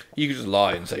anyway. You could just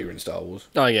lie and say you're in Star Wars.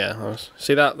 Oh yeah.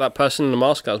 See that person in the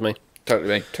mask? That was me.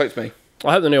 Totally me. Totes me.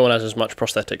 I hope the new one has as much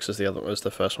prosthetics as the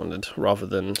first one did, rather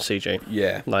than CG.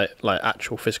 Yeah. Like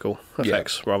actual physical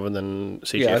effects rather than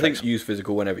CG effects. I think you use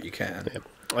physical whenever you can. Yeah.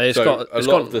 It's got a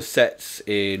lot of the sets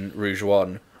in Rouge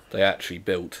One they actually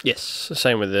built. Yes, the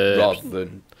same with the rather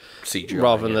than CGI.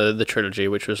 Rather than the trilogy,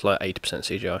 which was like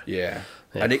 80% CGI. Yeah.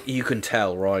 And you can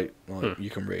tell, right? Like,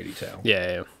 you can really tell.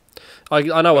 Yeah.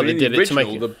 I know what they did to make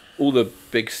it. All the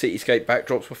big cityscape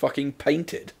backdrops were fucking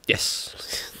painted.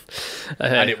 Yes.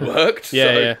 And it worked.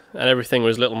 Yeah. And everything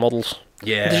was little models.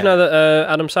 Yeah. Did you know that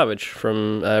Adam Savage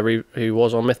from who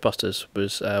was on MythBusters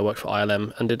was worked for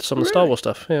ILM and did some of the Star Wars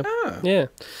stuff? Yeah. Yeah.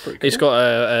 Cool. He's got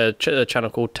a channel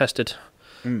called Tested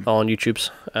on YouTube's,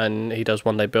 and he does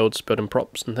one-day building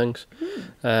props and things.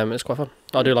 It's quite fun.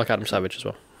 I do like Adam Savage as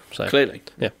well. So clearly.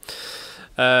 Yeah.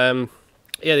 The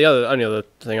only other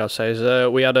thing I'd say is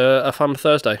we had a fun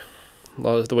Thursday.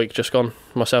 The week just gone,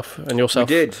 myself and yourself.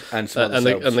 We did, and some and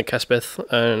the Kespith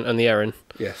and the Erin.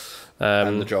 Yes.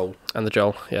 And the Joel. And the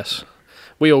Joel, yes.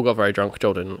 We all got very drunk.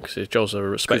 Joel didn't, because Joel's a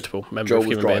respectable member of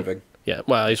human being. Yeah,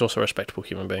 well, he's also a respectable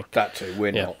human being. That too,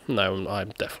 we're not. No, I'm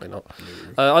definitely not.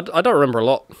 I don't remember a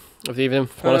lot of the evening,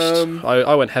 to be honest.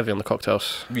 I went heavy on the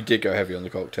cocktails. You did go heavy on the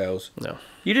cocktails. No.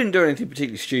 You didn't do anything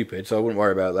particularly stupid, so I wouldn't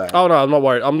worry about that. Oh, no, I'm not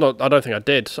worried. I don't think I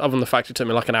did, other than the fact it took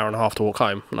me like an hour and a half to walk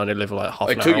home, and I only live like half an hour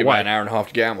away. It took you about an hour and a half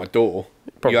to get out my door.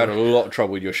 Probably. You had a lot of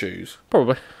trouble with your shoes.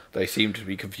 Probably. They seemed to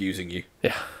be confusing you.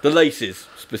 Yeah. The laces,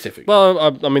 specifically. Well,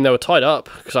 I mean, they were tied up,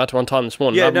 because I had to untie them this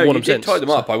morning. Yeah, no, you did tie them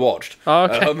up, I watched. Oh,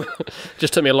 okay.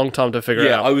 Just took me a long time to figure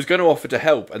it out. Yeah, I was going to offer to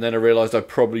help, and then I realised I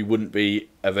probably wouldn't be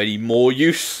of any more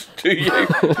use to you,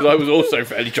 because I was also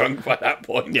fairly drunk by that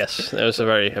point. Yes, it was a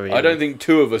very heavy I don't think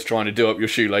two of us trying to do up your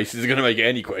shoelaces is going to make it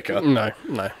any quicker. No.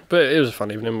 But it was a fun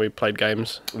evening. We played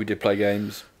games. We did play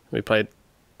games. We played...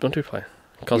 What did we play?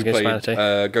 Cards Against Humanity.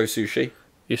 Go Sushi.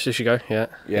 You Sushi Go, yeah.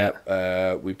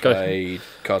 Yeah. We played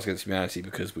Cards Against Humanity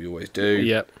because we always do.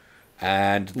 Yep.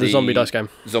 And the Zombie Dice Game.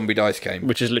 Zombie Dice Game.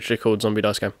 Which is literally called Zombie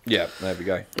Dice Game. Yeah, there we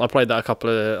go. I played that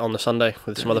on the Sunday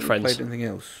with some other friends. Played anything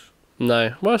else?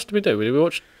 No. What else did we do? Did we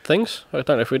watch things? I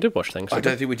don't know if we did watch things. I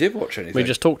don't think we did watch anything. We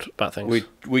just talked about things.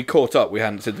 We caught up. We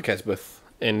hadn't seen the Kesbeth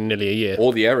in nearly a year.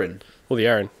 Or the Erin.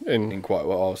 In quite a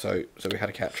while, so we had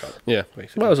a catch up. Yeah.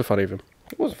 Basically. Well, it was a fun evening.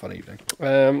 It was a fun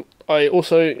evening. I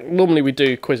also... Normally we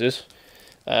do quizzes.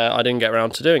 I didn't get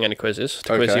around to doing any quizzes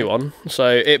to quiz you on. So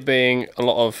it being a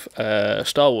lot of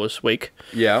Star Wars week,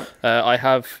 I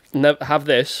have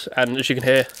this, and as you can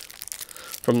hear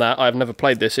from that, I've never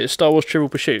played this. It's Star Wars Trivial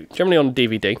Pursuit, generally on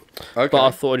DVD. Okay. But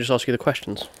I thought I'd just ask you the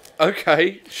questions.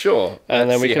 Okay, sure. And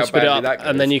then we can split it up,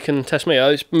 and then you can test me.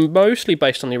 It's mostly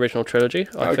based on the original trilogy,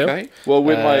 I feel. Okay. Well,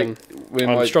 with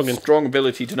my strong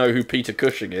ability to know who Peter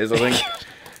Cushing is, I think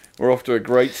we're off to a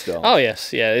great start. Oh,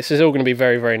 yes. Yeah, this is all going to be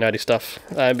very, very nerdy stuff.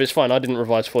 But it's fine. I didn't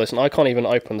revise for this, and I can't even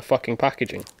open the fucking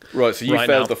packaging. Right, so you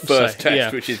failed the first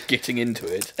test, which is getting into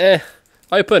it.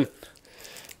 Open.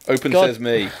 Open says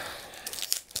me.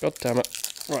 God damn it.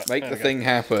 Right, make the thing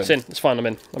happen. It's in. It's fine. I'm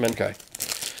in. Okay.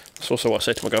 That's also what I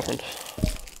say to my girlfriend.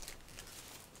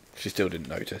 She still didn't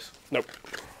notice. Nope.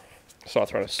 So I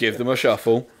throw this. Give them a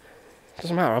shuffle.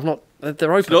 Doesn't matter. I've not.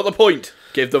 They're open. It's not the point.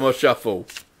 Give them a shuffle.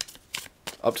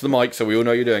 Up to the mic, so we all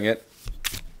know you're doing it.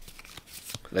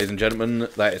 Ladies and gentlemen,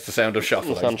 that is the sound of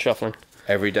shuffling. The sound of shuffling.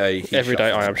 Every day. Every day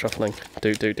I am shuffling.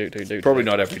 Do. Probably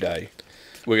not every day.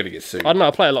 We're gonna get sued. I don't know.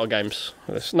 I play a lot of games.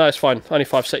 No, it's fine. Only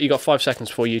 5 seconds. You got 5 seconds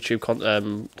before YouTube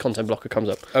content blocker comes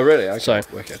up. Oh really? Okay. So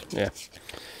wicked. Yeah.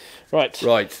 Right.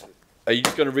 Right. Are you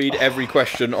just going to read every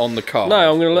question on the card?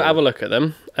 No, I'm going to have a look at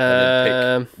them. And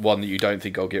then pick one that you don't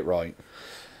think I'll get right.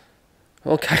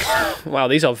 Okay. Wow,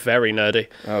 these are very nerdy.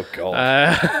 Oh god.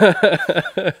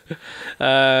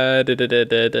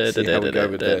 See how we go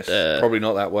with this. Probably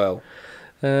not that well.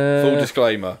 Full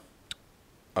disclaimer.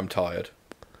 I'm tired.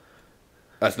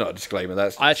 That's not a disclaimer.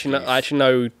 That's I actually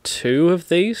know 2 of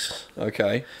these.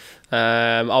 Okay.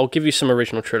 I'll give you some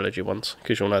original trilogy ones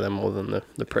because you'll know them more than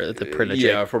the trilogy.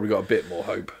 Yeah, I've probably got a bit more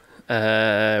hope.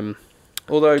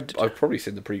 Although I've probably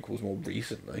seen the prequels more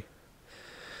recently.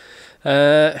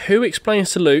 Who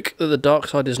explains to Luke that the dark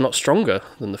side is not stronger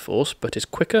than the Force, but is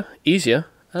quicker, easier,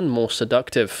 and more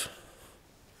seductive?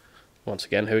 Once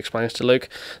again, who explains to Luke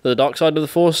that the dark side of the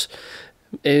Force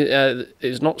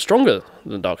is not stronger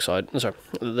than the dark side? Sorry,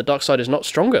 the dark side is not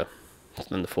stronger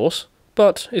than the Force,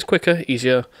 but is quicker,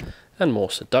 easier, and more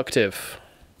seductive.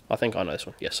 I think I know this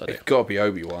one. Yes, I do. It's got to be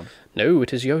Obi-Wan. No,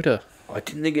 it is Yoda. I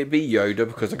didn't think it'd be Yoda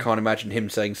because I can't imagine him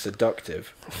saying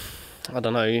seductive. I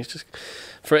don't know. He's just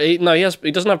he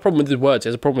doesn't have a problem with his words. He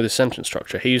has a problem with his sentence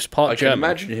structure. He's part German.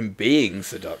 I can imagine him being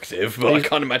seductive, but I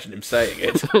can't imagine him saying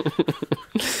it.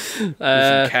 With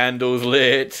some candles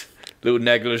lit, little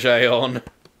negligee on. Is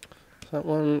that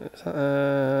one?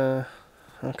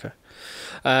 Okay.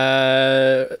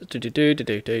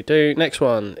 Next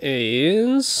one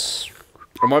is.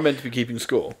 Am I meant to be keeping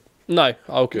score? No,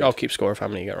 I'll keep score of how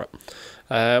many you get right.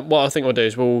 What I think we'll do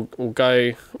is we'll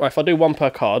go. Well, if I do 1 per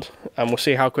card, and we'll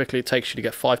see how quickly it takes you to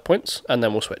get 5 points, and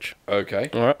then we'll switch. Okay.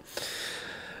 All right.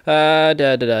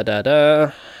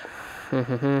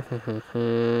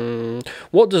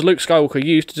 What does Luke Skywalker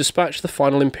use to dispatch the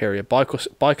final Imperial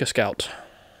biker scout?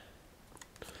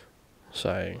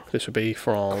 So this would be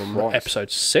from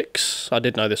episode 6. I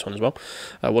did know this one as well.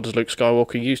 What does Luke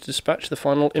Skywalker use to dispatch the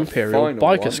final Imperial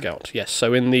biker scout? Yes.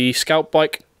 So in the scout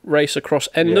bike race across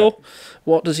Endor,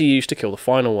 what does he use to kill the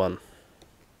final one?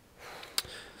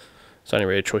 It's only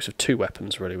really a choice of 2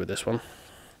 weapons, really, with this one.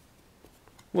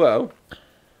 Well,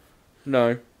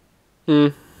 no.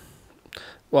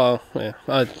 Well, yeah,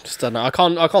 I just don't know. I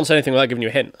can't say anything without giving you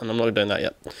a hint, and I'm not doing that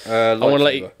yet. I want to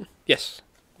let you. Yes.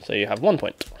 So you have 1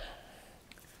 point.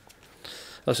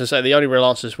 I was going to say the only real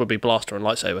answers would be blaster and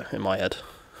lightsaber in my head.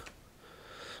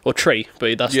 Or tree,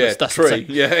 but that's tree.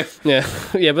 The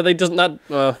yeah, but they doesn't that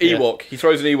Ewok. Yeah. He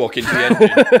throws an Ewok into the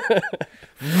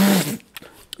engine.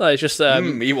 No, it's just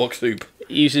Ewok soup.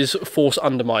 He uses force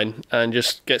undermine and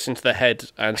just gets into their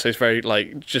head, and so it's very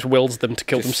just wills them to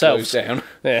kill themselves. Slows down.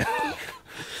 Yeah.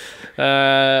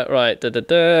 Right. Oh,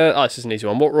 this is an easy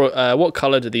one. What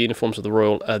colour do the uniforms of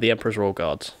the Emperor's Royal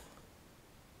Guards?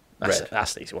 Red.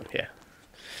 That's the easy one. Yeah.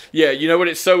 Yeah, you know when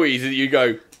it's so easy that you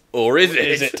go, or is it?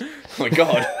 Is it? Oh my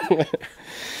god.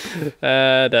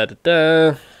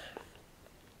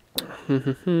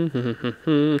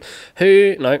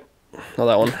 Who? No, not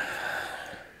that one.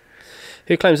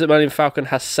 Who claims that Millennium Falcon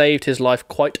has saved his life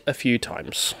quite a few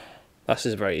times? That's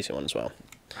a very easy one as well.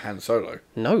 Han Solo.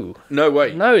 No. No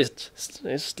way. No,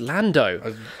 it's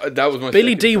Lando. That was my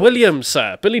Billy D. Williams,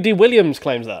 sir. Billy D. Williams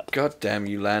claims that. God damn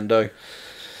you, Lando.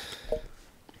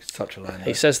 Such a Lando.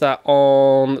 He says that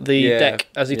on the deck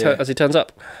as he turns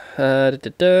up.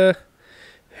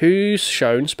 Who's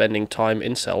shown spending time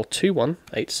in cell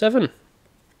 2187?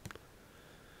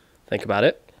 Think about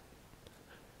it.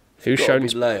 Who's shown?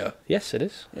 Leia. Yes, it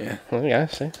is. Yeah. Well, yeah.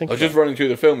 See, I was just running through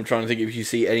the film trying to think if you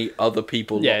see any other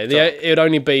people. Yeah, it would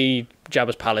only be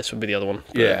Jabba's palace would be the other one.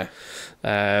 But, yeah.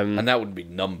 And that wouldn't be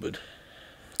numbered.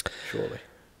 Surely.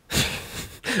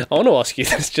 I want to ask you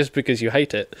this just because you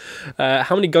hate it.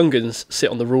 How many Gungans sit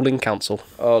on the ruling council?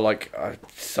 Oh, like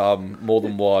some, more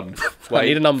than one. Wait, I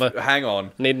need a number. Hang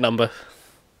on. I need a number.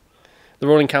 The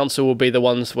ruling council will be the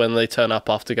ones when they turn up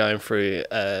after going through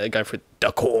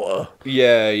the core.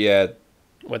 Yeah.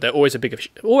 Where they're always a bigger fish.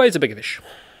 Always a bigger fish.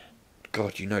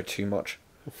 God, you know too much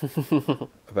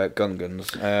about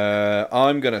Gungans.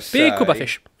 I'm going to say... Big Cooper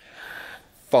fish.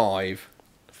 5.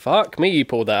 Fuck me, you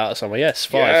pulled that out of somewhere. Yes,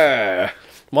 5. Yeah.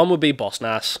 One would be Boss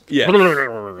Nass. Yeah.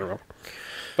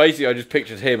 Basically, I just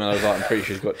pictured him and I was like, I'm pretty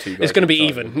sure he's got 2 guys. It's going to be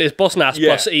even. It's Boss Nass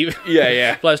plus even.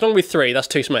 Yeah. Like, it's not going to be 3. That's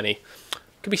too many.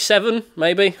 Could be 7,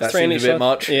 maybe. That 3 seems a bit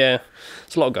much. Yeah.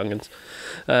 It's a lot of Gungans.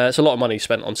 It's a lot of money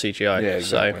spent on CGI. Yeah,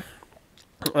 exactly.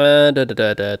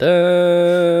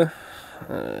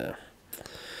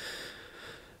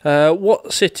 So,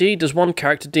 what city does one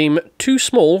character deem too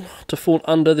small to fall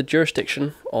under the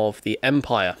jurisdiction of the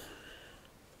Empire?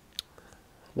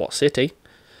 What city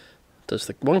does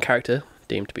the one character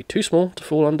deem to be too small to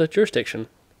fall under jurisdiction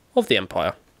of the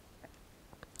Empire?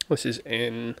 This is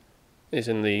in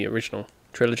the original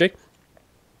trilogy.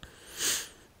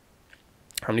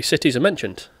 How many cities are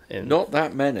mentioned? Not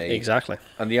that many. Exactly.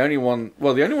 And the only one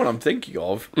I'm thinking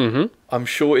of, I'm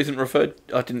sure I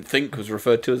didn't think was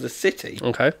referred to as a city.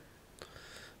 Okay.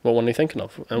 What one are you thinking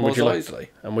of? And Mos Eisley.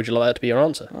 Would you like that to be your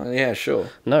answer? Yeah, sure.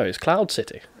 No, it's Cloud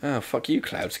City. Oh, fuck you,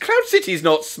 Clouds. Cloud City's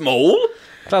not small.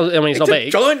 It's not big. It's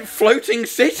a giant floating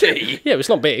city. Yeah, but it's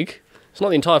not big. It's not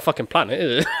the entire fucking planet,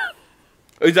 is it?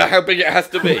 Is that how big it has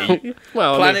to be?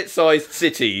 Well, planet-sized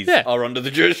cities are under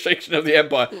the jurisdiction of the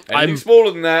Empire. Anything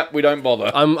smaller than that, we don't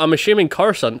bother. I'm assuming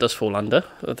Coruscant does fall under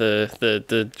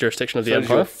the jurisdiction of the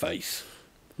Empire. Your face.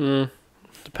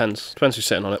 Depends who's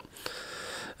sitting on it.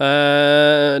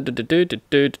 That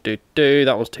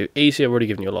one's too easy. I've already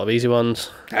given you a lot of easy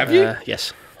ones. Have you?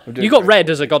 Yes. You got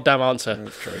red as a goddamn answer.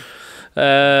 That's true.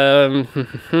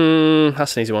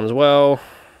 That's an easy one as well.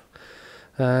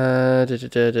 Is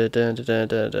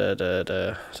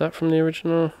that from the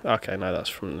original? Okay, no, that's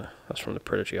from the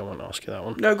trilogy. I won't ask you that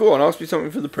one. No, go on. Ask me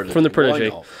something from the trilogy. From the trilogy.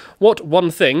 What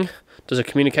one thing does a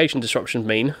communication disruption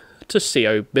mean to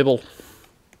CO Bibble?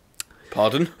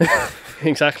 Pardon?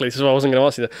 Exactly. This is what I wasn't going to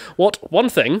ask you. What one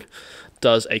thing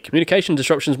does a communication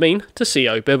disruptions mean to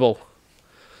CO Bibble?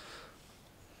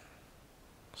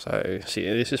 So, see,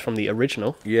 this is from the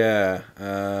original. Yeah.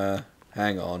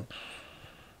 Hang on.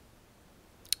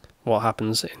 What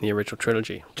happens in the original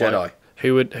trilogy? Jedi. Like,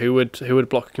 who would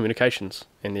block communications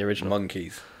in the original?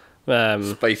 Monkeys.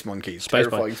 Space monkeys.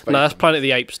 No, that's Planet of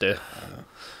the Apes, dear.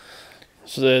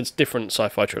 So it's different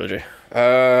sci-fi trilogy.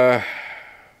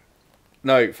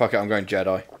 No, fuck it. I'm going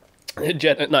Jedi.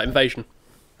 No, Invasion.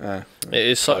 It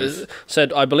is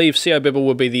said. I believe CO Bibble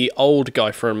would be the old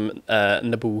guy from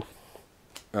Naboo.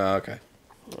 Okay.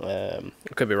 I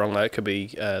could be wrong though. It could be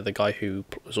the guy who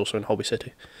was also in Holby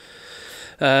City.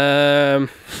 Oh,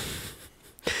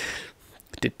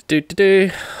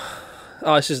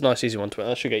 this is a nice easy one to.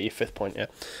 That should get you 5th point. Yeah.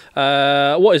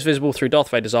 What is visible through Darth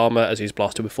Vader's armor as he's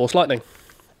blasted with Force lightning?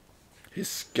 His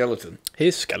skeleton.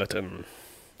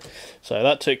 So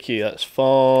that took you. That's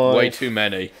 5. Way too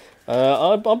many.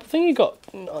 I think you got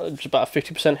about a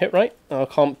 50% hit rate. I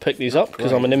can't pick these up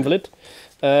because I'm an invalid.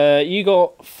 You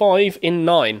got 5 in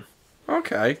 9.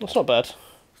 Okay. That's not bad.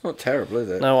 It's not terrible, is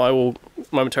it? Now I will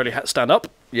momentarily stand up.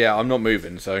 Yeah, I'm not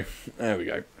moving, so there we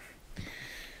go.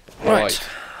 Right.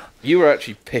 You were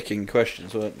actually picking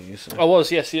questions, weren't you? So. I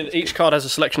was, yes. Each card has a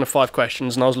selection of 5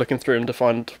 questions, and I was looking through them to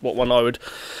find what one I would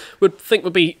think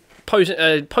would be pose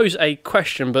a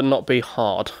question but not be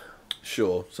hard.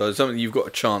 Sure. So it's something you've got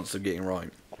a chance of getting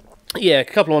right. Yeah, a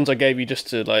couple of ones I gave you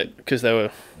just to because they were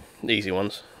easy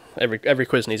ones. Every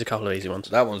quiz needs a couple of easy ones.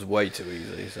 That one's way too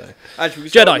easy. So actually, we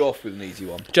start you off with an easy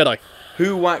one. Jedi.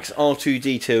 Who whacks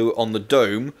R2-D2 on the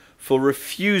dome for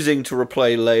refusing to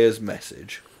replay Leia's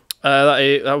message?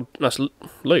 That's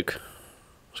Luke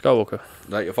Skywalker. Is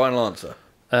that your final answer?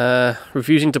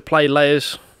 Refusing to play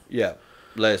Leia's. Yeah,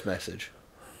 Leia's message.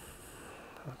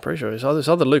 I'm pretty sure it's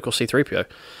either Luke or C-3PO.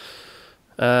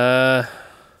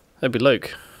 It'd be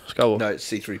Luke Skywalker. No, it's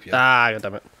C-3PO. Ah, God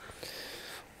damn it.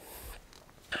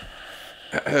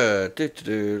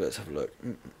 Let's have a look.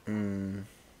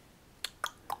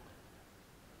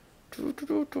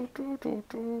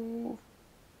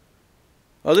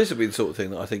 Oh, this would be the sort of thing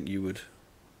that I think you would.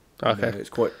 Okay. It's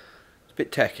a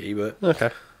bit techie, but okay.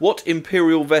 What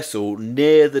Imperial vessel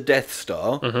near the Death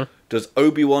Star does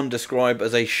Obi-Wan describe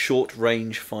as a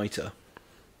short-range fighter?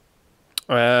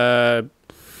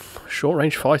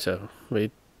 Short-range fighter.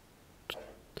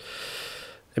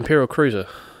 Imperial cruiser.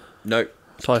 No.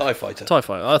 TIE fighter. TIE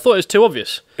fighter. I thought it was too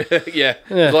obvious. yeah.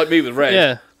 It's like me with red.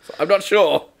 Yeah. I'm not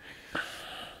sure.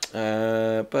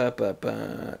 I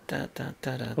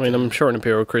mean, I'm sure an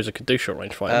Imperial cruiser could do short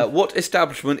range fighting. What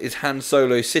establishment is Han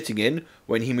Solo sitting in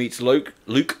when he meets Luke?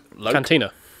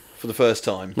 Cantina. For the first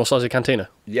time. What size is cantina?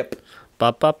 Yep.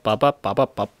 Stop now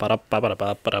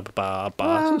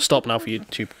for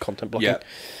YouTube content blocking.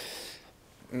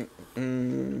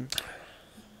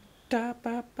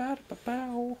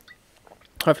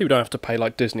 Hopefully we don't have to pay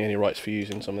like Disney any rights for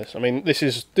using some of this. I mean, this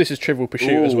is Trivial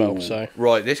Pursuit as well, so...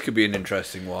 Right, this could be an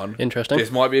interesting one. Interesting. This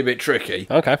might be a bit tricky.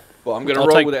 Okay. But I'm going to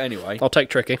roll with it anyway. I'll take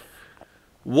tricky.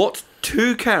 What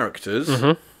two characters...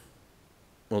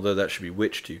 Although that should be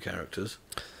which two characters...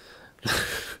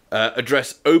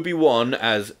 address Obi-Wan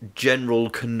as General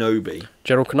Kenobi.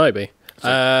 General Kenobi?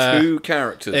 So two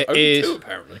characters. Only two,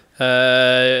 apparently.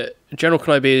 General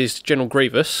Kenobi is General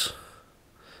Grievous.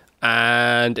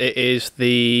 And it is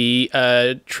the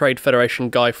Trade Federation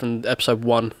guy from episode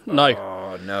 1. No.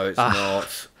 Oh, no, it's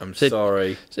not. I'm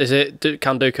sorry. Is it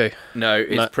Count Dooku? No,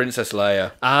 it's Princess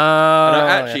Leia.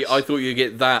 Actually, I thought you'd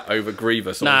get that over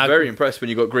Grievous. I was very impressed when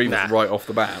you got Grievous right off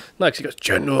the bat. No, because he goes,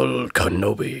 General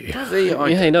Kenobi. Does he?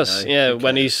 Yeah, he does. Yeah, okay.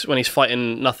 when he's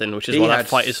fighting nothing, which is why that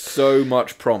fight is... so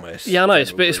much promise. Yeah, I know,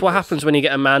 but it's what happens when you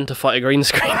get a man to fight a green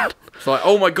screen. It's like,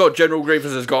 oh my god, General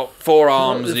Grievous has got 4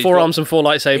 arms. Four arms and 4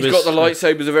 lightsabers. He's got the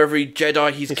lightsabers of every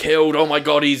Jedi he's killed. Oh my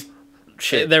god, he's...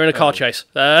 Shit. They're in a car chase.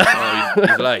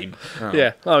 He's lame. Oh.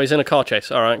 Yeah. Oh, he's in a car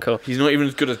chase. All right, cool. He's not even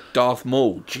as good as Darth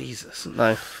Maul. Jesus.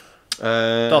 No.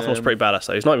 Darth Maul's pretty badass,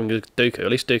 though. He's not even good as Dooku. At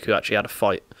least Dooku actually had a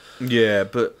fight. Yeah,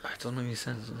 but it doesn't make any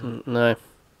sense. No.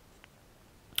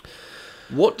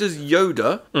 What does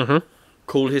Yoda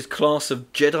call his class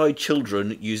of Jedi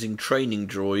children using training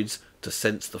droids to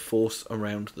sense the Force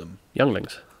around them?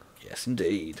 Younglings. Yes,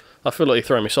 indeed. I feel like you're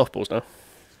throwing me softballs now.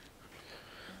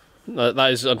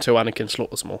 That is until Anakin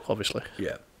slaughters them all, obviously.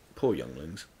 Yeah, poor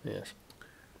younglings. Yes.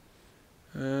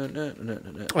 No.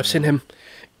 I've seen him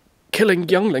killing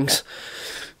younglings,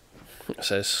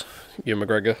 says Ewan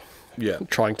McGregor. Yeah.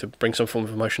 Trying to bring some form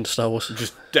of emotion to Star Wars.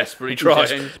 Just desperately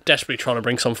trying. Desperately trying to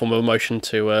bring some form of emotion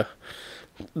to a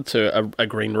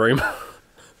green room.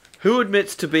 Who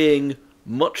admits to being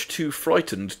much too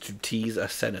frightened to tease a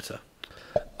senator?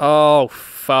 Oh,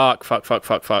 fuck.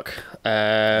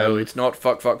 No, it's not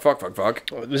fuck.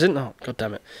 Was it not? God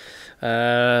damn it.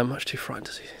 Much too frightened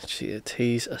to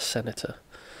tease a senator.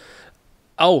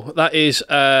 Oh, that is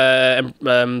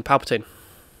Palpatine.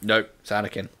 No, it's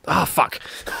Anakin. Oh, fuck.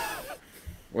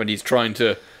 When he's trying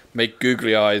to make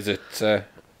googly eyes at... I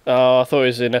thought it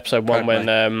was in episode 1 when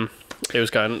it was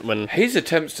going... when his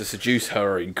attempts to seduce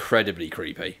her are incredibly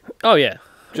creepy. Oh, yeah.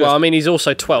 Well, I mean, he's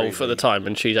also 12 at the time,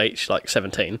 and she's aged,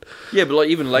 17. Yeah, but,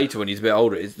 even later when he's a bit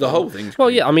older, the whole thing's... Well,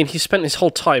 yeah, I mean, he spent his whole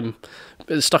time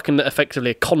stuck in, effectively,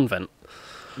 a convent.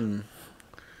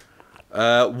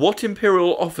 What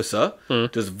Imperial officer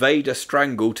does Vader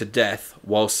strangle to death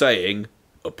while saying,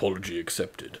 apology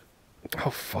accepted? Oh,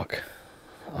 fuck.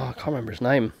 Oh, I can't remember his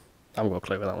name. I haven't got a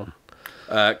clue with that one.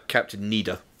 Captain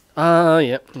Nida.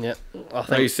 Yeah. I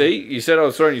think. You see, you said I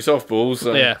was throwing you softballs.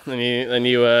 So yeah, and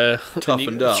you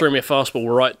toughened up. Threw me a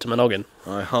fastball right to my noggin.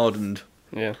 I hardened.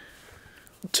 Yeah.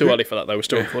 Too early for that though. We're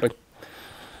still recording.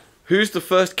 Who's the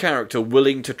first character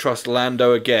willing to trust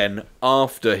Lando again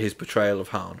after his betrayal of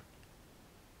Han?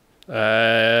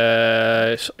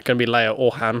 It's going to be Leia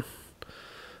or Han.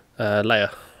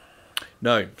 Leia.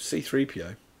 No,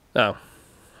 C-3PO. Oh.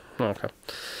 Okay.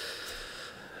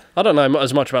 I don't know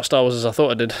as much about Star Wars as I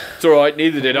thought I did. It's alright,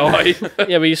 neither did I.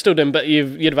 Yeah, but you still didn't, but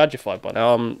you'd have had your 5 by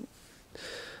now.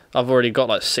 I've already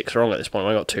got 6 wrong at this point.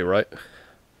 I got 2 right.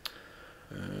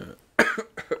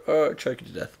 Choking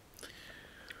to death.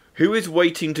 Who is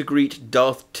waiting to greet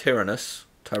Darth Tyrannus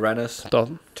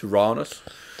upon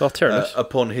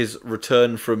his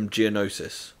return from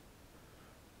Geonosis?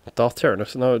 Darth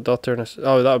Tyrannus? No, Darth Tyrannus.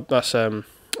 Oh, that's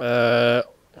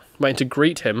waiting to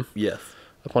greet him. Yes.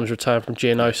 Upon his return from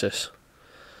Geonosis.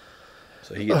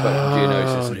 So he gets back from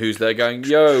Geonosis, and who's there going,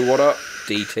 yo, what up,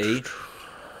 DT?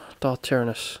 Darth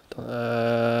Tyrannus.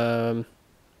 Return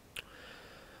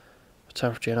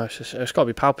from Geonosis. It's got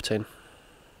to be Palpatine.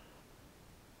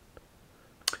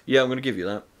 Yeah, I'm going to give you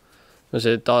that. Was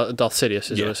it Darth Sidious,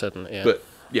 is what I said? Yeah. But,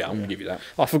 yeah, I'm going to give you that.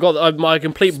 I forgot that my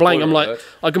complete blank.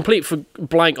 I complete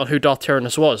blank on who Darth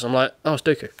Tyrannus was. I'm like, oh, it's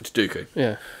Dooku. It's Dooku.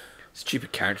 Yeah.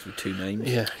 Stupid character with 2 names.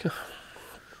 Yeah.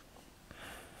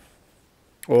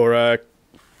 Or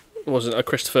was it a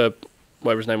Christopher,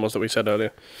 whatever his name was that we said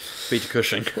earlier? Peter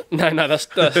Cushing. No, that's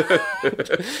yeah,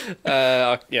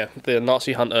 the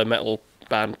Nazi hunter metal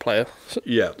band player.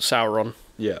 Yeah. Sauron.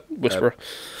 Yeah. Whisperer.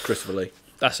 Christopher Lee.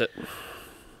 That's it.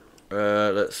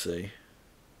 Let's see.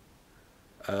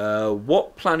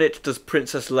 What planet does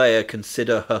Princess Leia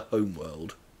consider her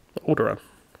homeworld? Alderaan.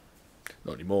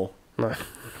 Not anymore. No.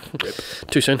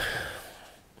 Too soon.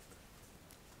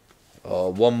 Oh,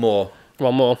 one more.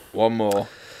 One more.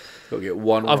 Got to get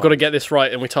one. I've got to get this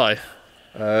right and we tie.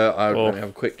 I'm going to have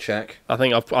a quick check. I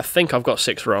think I've got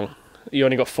 6 wrong. You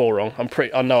only got 4 wrong.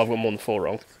 I know I've got more than 4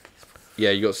 wrong.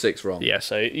 Yeah, you got 6 wrong. Yeah,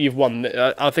 so you've won.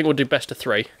 I think we'll do best of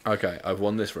 3. Okay, I've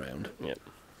won this round. Yep.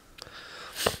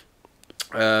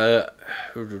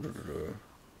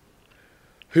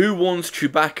 Who warns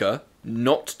Chewbacca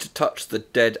not to touch the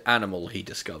dead animal he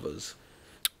discovers?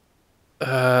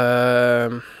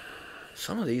 Some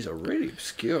of these are really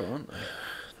obscure, aren't they?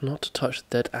 Not to touch the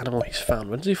dead animal he's found.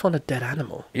 When does he find a dead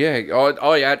animal? Yeah,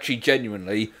 I actually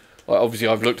genuinely... Obviously,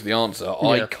 I've looked at the answer. Yeah.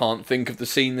 I can't think of the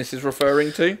scene this is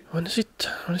referring to. When does he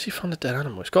find a dead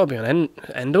animal? It's got to be on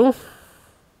Endor?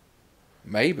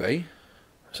 Maybe.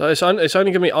 So it's only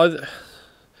going to be either...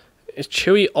 Is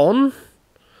Chewie on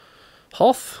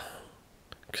Hoth?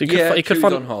 Because he could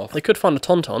find on Hoth. They could find a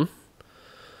Tauntaun.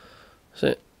 Is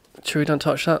it Chewie? Don't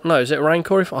touch that. No, is it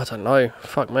Rancor? I don't know.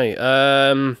 Fuck me.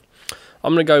 I'm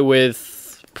gonna go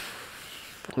with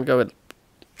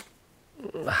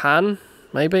Han.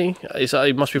 Maybe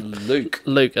it must be Luke.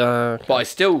 Luke. But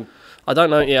I don't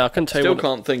know. Yeah, I couldn't tell you.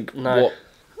 Can't think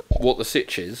what the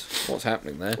sitch is. What's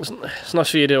happening there? It's nice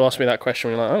for you to ask me that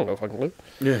question when you're like, I don't know if I can Luke.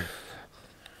 Yeah.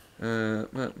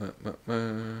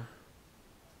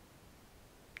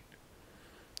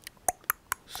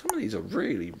 Some of these are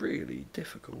really, really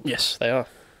difficult. Yes, they are.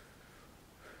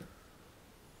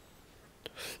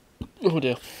 Oh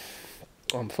dear.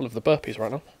 I'm full of the burpees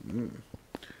right now.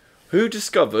 Who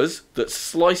discovers that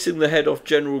slicing the head off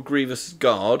General Grievous'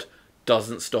 guard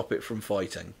doesn't stop it from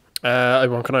fighting?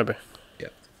 Obi-Wan Kenobi. Yeah.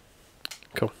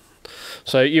 Cool.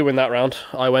 So you win that round.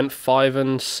 I went 5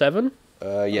 and 7.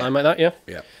 Yeah. I made that, yeah?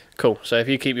 Yeah. Cool. So if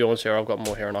you keep yours here, I've got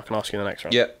more here and I can ask you the next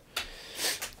round. Yeah.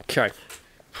 Okay.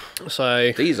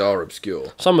 So... These are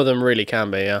obscure. Some of them really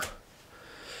can be, yeah.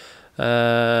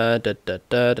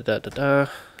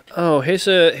 Oh, here's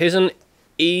an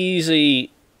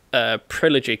easy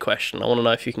trilogy question. I want to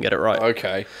know if you can get it right.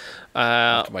 Okay.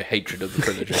 After my hatred of the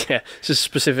trilogy. Yeah, it's a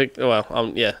specific...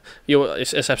 Well, yeah.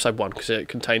 It's episode 1, because it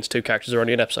contains 2 characters that are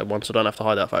only in episode 1, so I don't have to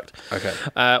hide that fact. Okay.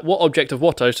 What object of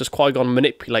Watto's does Qui-Gon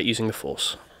manipulate using the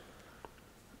Force?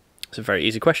 It's a very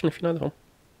easy question if you know the one.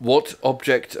 What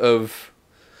object of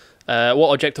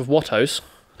Watto's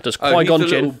does Qui-Gon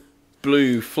Jinn...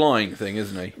 blue flying thing,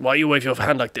 isn't he? Why you wave your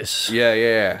hand like this?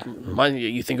 Yeah.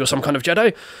 You think you're some kind of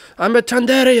Jedi? I'm a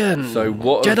Tandarian. So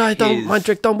what? My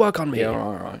trick don't work on me. Yeah,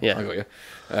 all right. Yeah, I got you.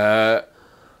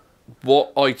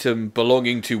 What item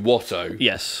belonging to Watto?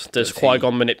 Yes, does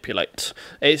Qui-Gon manipulate?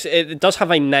 It does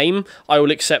have a name. I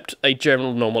will accept a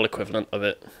general normal equivalent of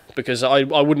it because I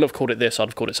wouldn't have called it this. I'd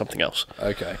have called it something else.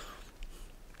 Okay.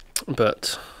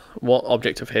 But what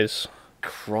object of his?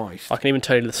 Christ. I can even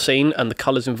tell you the scene and the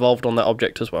colours involved on that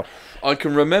object as well. I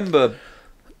can remember... Do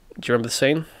you remember the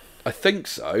scene? I think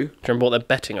so. Do you remember what they're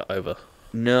betting it over?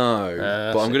 No,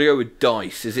 but I'm going to go with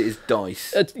dice. Is it his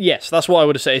dice? Yes, that's what I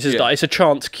would have said. It's his dice. It's a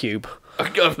chance cube.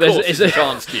 Of course it's a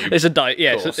chance cube. It's a dice.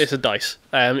 Yeah, it's a dice.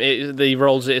 The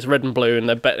rolls it's red and blue, and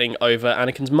they're betting over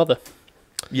Anakin's mother.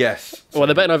 Yes. Well,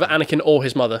 they're betting over Anakin or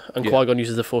his mother, and Qui-Gon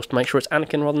uses the Force to make sure it's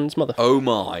Anakin rather than his mother. Oh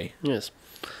my. Yes.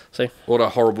 See? What a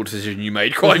horrible decision you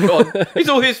made, Qui-Gon. It's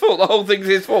all his fault. The whole thing's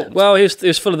his fault. Well, he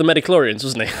was full of the midichlorians,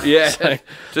 wasn't he? Yeah.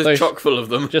 Just chock full of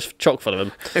them. Just chock full of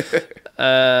them.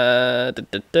 I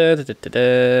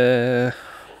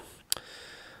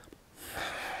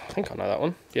think I know that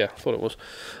one. Yeah, I thought it was.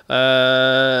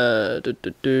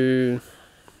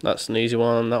 That's an easy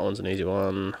one. That one's an easy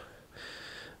one.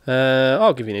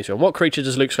 I'll give you an easy one. What creature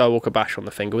does Luke Skywalker bash on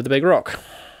the finger with a big rock?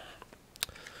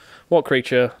 What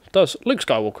creature does Luke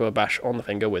Skywalker bash on the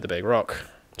finger with a big rock?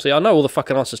 See, I know all the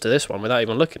fucking answers to this one without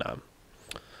even looking at them.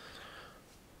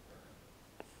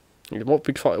 What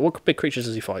big creatures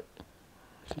does he fight?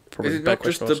 Probably is it not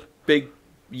just the big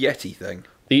Yeti thing?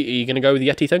 Are you going to go with the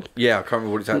Yeti thing? Yeah, I can't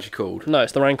remember what it's actually called. No,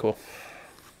 it's the Rancor.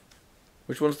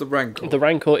 Which one's the Rancor? The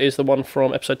Rancor is the one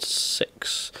from episode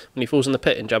 6, when he falls in the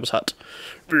pit in Jabba's hut.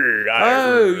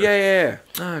 Oh, yeah.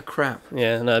 Ah, crap.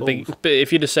 Yeah, no, big.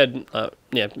 If you'd have said,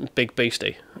 big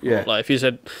beastie. Yeah. Like, if you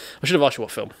said, I should have asked you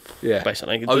what film. Yeah.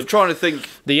 Basically. I was trying to think.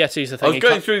 The Yeti's the thing. I was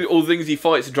going through all the things he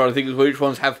fights and trying to think of which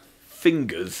ones have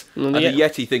fingers. And the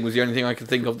Yeti thing was the only thing I could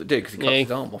think of that did, because he cuts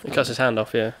his arm off. He cuts his hand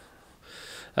off, yeah.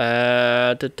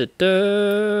 Which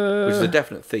is a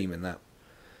definite theme in that.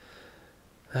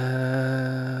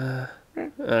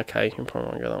 Okay, you can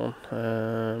probably get that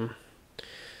one.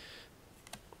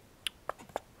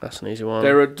 That's an easy one.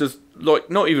 There are just, like,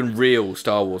 not even real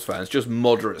Star Wars fans, just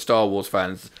moderate Star Wars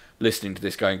fans listening to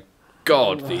this going,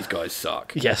 God, these guys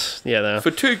suck. Yes, yeah, they are.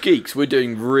 For two geeks, we're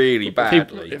doing really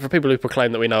badly. For people who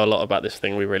proclaim that we know a lot about this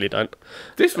thing, we really don't.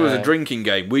 This was a drinking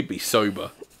game, we'd be sober.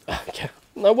 Yeah.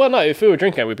 No, well, no, if we were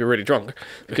drinking, we'd be really drunk.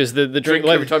 Because the drink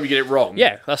every time you get it wrong.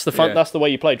 Yeah, that's the fun. Yeah. That's the way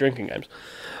you play drinking games.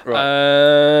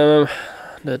 Right.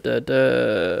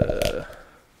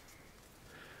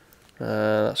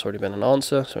 That's already been an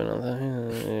answer. So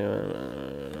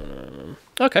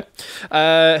okay.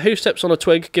 Who steps on a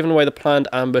twig, giving away the planned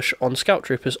ambush on Scout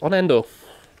Troopers on Endor?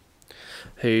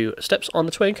 Who steps on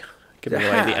the twig, giving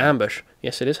away the ambush?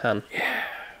 Yes, it is Han. Yeah,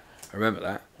 I remember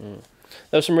that.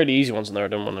 There were some really easy ones in there I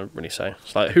didn't want to really say.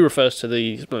 It's like, who refers to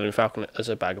the Millennium Falcon as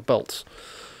a bag of bolts?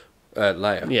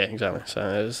 Leia. Yeah, exactly.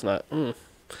 So it's like, I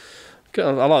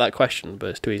like that question, but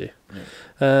it's too easy.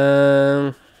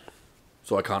 Yeah.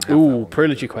 So I can't have that one.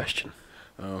 Trilogy question.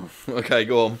 Oh, okay,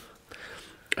 go on.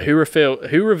 Who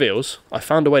reveals, I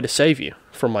found a way to save you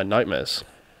from my nightmares?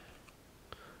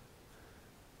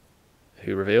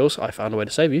 Who reveals, I found a way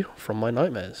to save you from my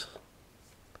nightmares?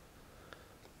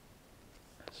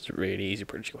 It's a really easy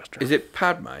trilogy question. Is it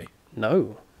Padme?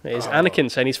 No. It is Anakin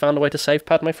saying he's found a way to save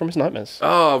Padme from his nightmares.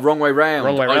 Oh, wrong way round.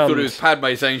 Wrong way round. I thought it was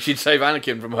Padme saying she'd save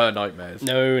Anakin from her nightmares.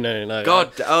 No.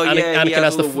 God, Anakin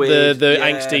has the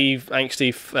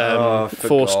angsty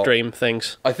Force dream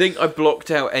things. I think I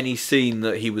blocked out any scene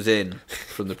that he was in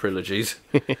from the trilogies.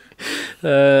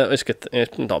 It's good.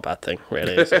 It's not a bad thing,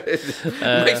 really. Is it?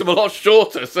 It makes them a lot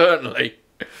shorter, certainly.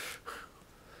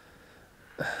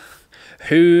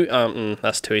 Who?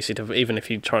 That's too easy to. Even if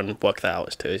you try and work that out,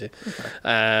 it's too easy.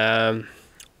 Okay.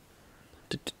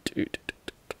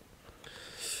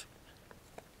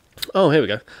 Here we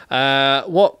go.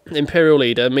 What Imperial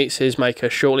leader meets his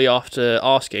maker shortly after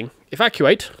asking,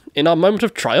 "Evacuate in our moment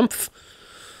of triumph"?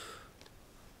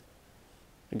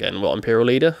 Again, what Imperial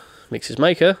leader meets his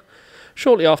maker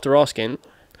shortly after asking,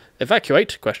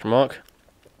 "Evacuate?"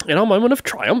 In our moment of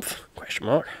triumph? Question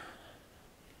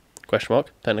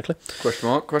mark, technically. Question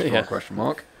mark.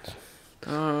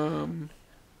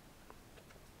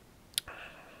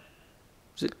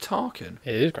 Is it Tarkin?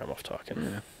 It is Grand Moff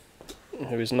Tarkin. Yeah.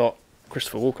 Who is not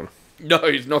Christopher Walken. No,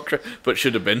 he's not, but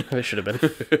should have been. It should have been.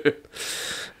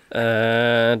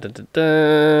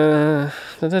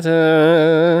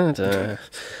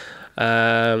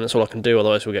 That's all I can do,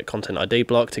 otherwise we'll get content ID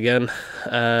blocked again.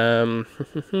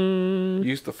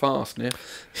 Use the fast,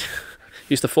 Niff.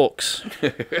 Use the forks.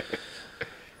 Here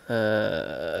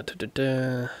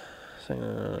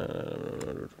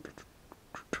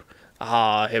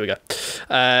we go.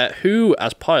 Who,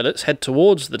 as pilots, head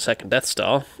towards the second Death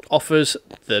Star, offers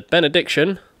the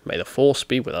benediction, "May the Force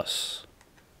be with us"?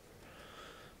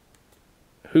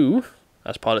 Who,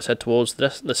 as pilots head towards the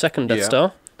second Death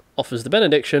Star, offers the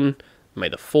benediction, "May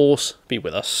the Force be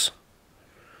with us"?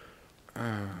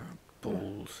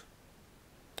 Balls.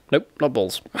 Nope, not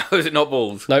Balls. Is it not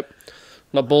Balls? Nope,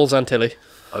 not Balls and Tilly.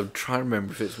 I'm trying to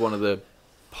remember if it's one of the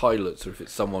pilots or if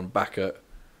it's someone back at,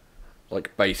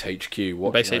 like, Base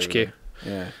HQ. Base HQ.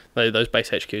 Yeah. Those Base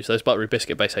HQs, those Buttery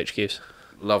Biscuit Base HQs.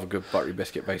 Love a good Buttery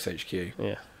Biscuit Base HQ.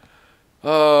 Yeah.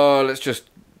 Oh, let's just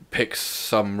pick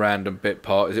some random bit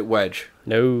part. Is it Wedge?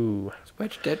 No. Is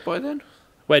Wedge dead by then?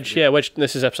 Wedge, yeah, Wedge.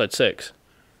 This is episode 6.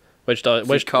 Wedge dies.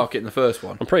 Wedge Carkit in the first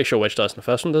one. I'm pretty sure Wedge dies in the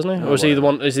first one, doesn't he? Or is he the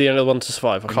one? Is he the only one to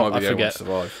survive? I forget.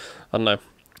 I don't know.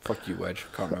 Fuck you, Wedge.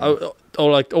 Can't remember.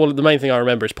 All the main thing I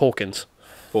remember is Porkins.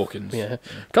 Porkins. Yeah.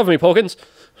 Cover me, Porkins.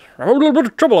 I'm in a little bit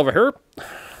of trouble over here.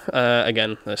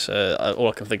 Again, that's all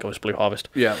I can think of is Blue Harvest.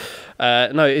 Yeah.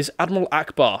 No, it's Admiral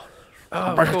Akbar.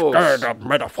 Oh, of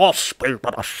course.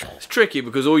 It's tricky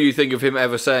because all you think of him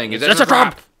ever saying is, "It's a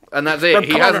trap!" And that's it.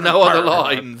 He has no other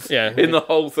lines in the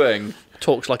whole thing.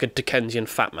 Talks like a Dickensian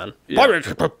fat man. Yeah. Me and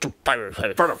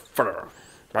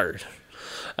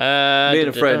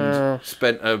a friend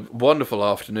spent a wonderful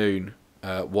afternoon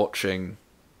watching...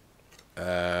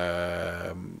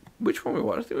 which one we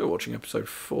watched? I think we were watching episode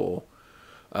 4.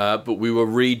 But we were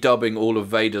redubbing all of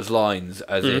Vader's lines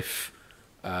as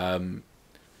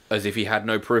if he had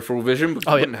no peripheral vision,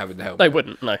 because he wouldn't have it in the helmet. They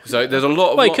wouldn't, no. So there's a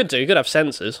lot of... Well, he could do. He could have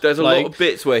sensors. There's a lot of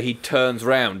bits where he turns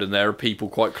round and there are people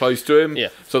quite close to him. Yeah.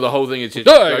 So the whole thing is just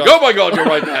going, "Oh my God, you're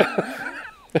right there."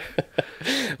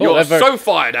 You're so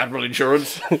fired, Admiral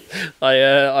Insurance.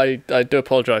 I do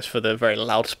apologise for the very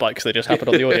loud spikes that just happened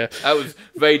on the audio. That was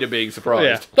Vader being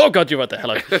surprised. Yeah. Oh God, you're right there.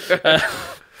 Hello.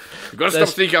 You've got to stop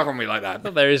sneaking up on me like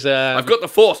that. There is. I've got the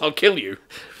Force. I'll kill you.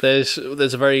 There's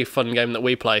a very fun game that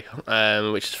we play,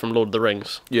 which is from Lord of the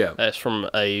Rings. Yeah. It's from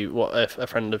a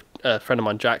friend of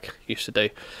mine, Jack, used to do,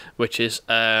 which is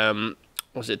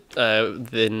Was it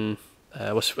then?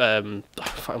 I'm saying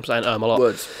a lot.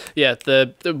 Words. Yeah,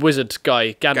 the wizard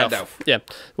guy, Gandalf. Yeah,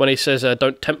 when he says,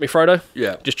 "Don't tempt me, Frodo."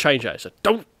 Yeah. Just change that. It's like,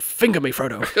 "Don't finger me,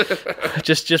 Frodo."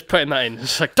 just putting that in.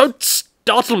 It's like, "Don't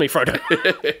startle me, Frodo."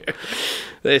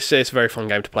 It's a very fun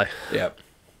game to play. Yeah.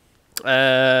 Do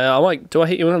I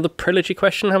hit you with another trilogy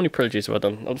question? How many trilogies have I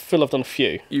done? I feel I've done a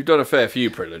few. You've done a fair few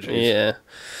trilogies. Yeah.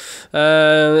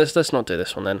 Let's not do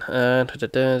this one then. But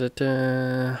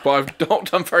I've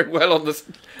not done very well on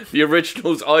the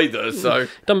originals either, so...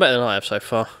 Done better than I have so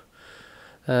far.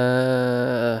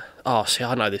 See,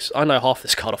 I know this. I know half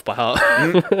this card off by heart.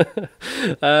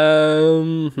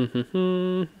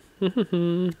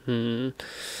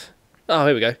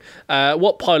 Here we go.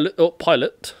 What pilot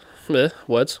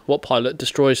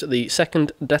destroys the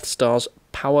second Death Star's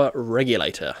power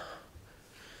regulator?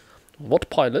 What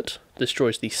pilot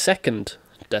destroys the second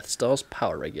Death Star's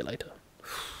power regulator?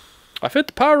 I've hit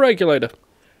the power regulator.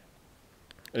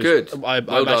 Good. I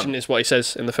imagine it's what he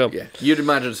says in the film. Yeah, you'd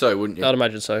imagine so, wouldn't you? I'd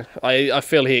imagine so. I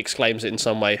feel he exclaims it in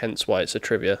some way, hence why it's a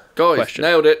trivia question.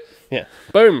 Nailed it. Yeah.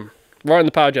 Boom. Right in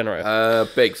the power generator.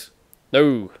 Biggs.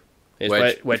 No. It's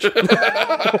Wedge. Wedge.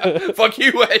 Fuck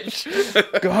you, Wedge.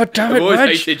 God damn it, I've always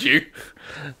Wedge. hated you.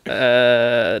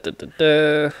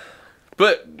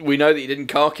 But we know that you didn't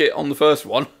cark it on the first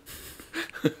one.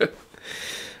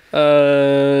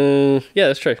 Yeah,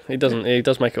 that's true. He doesn't. He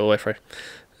does make it all the way through.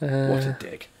 What a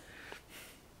dick.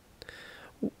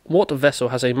 What vessel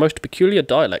has a most peculiar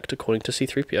dialect according to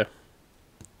C-3PO?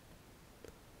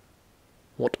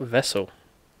 What vessel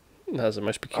has a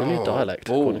most peculiar dialect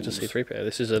according to C-3PO?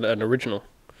 This is an original.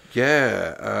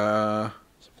 Yeah.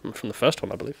 From the first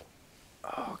one, I believe.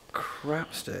 Oh,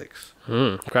 crap sticks.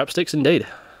 Crap sticks, indeed.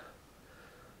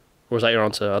 Or is that your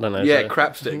answer? I don't know. Yeah,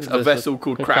 crap sticks. A vessel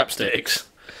called crap sticks.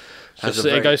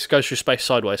 It goes through space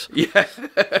sideways. Yeah.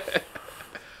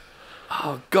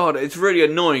 Oh, God, it's really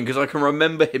annoying because I can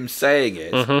remember him saying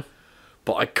it,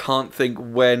 but I can't think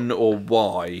when or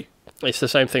why. It's the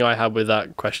same thing I had with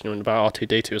that question about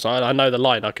R2-D2. So I know the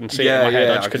line, I can see it in my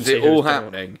head. I just couldn't see it all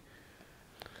happening.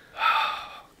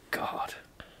 Oh, God.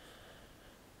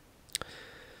 I'm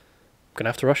going to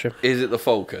have to rush him. Is it the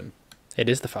Falcon? It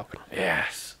is the Falcon.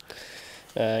 Yes.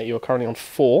 You're currently on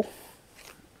 4.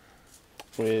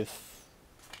 With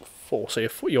 4. So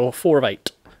you're 4 of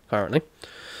 8 currently.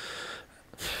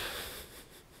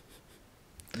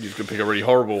 You're going to pick a really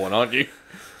horrible one, aren't you?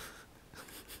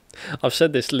 I've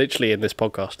said this literally in this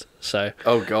podcast, so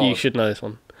you should know this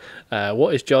one.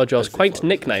 What is Jar Jar's quaint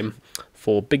nickname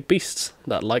for big beasts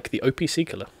that like the OPC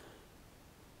killer?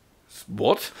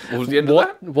 What? What was the end of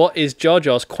that? What is Jar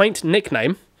Jar's quaint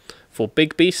nickname for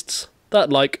big beasts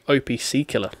that like OPC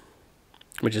killer?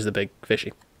 Which is the big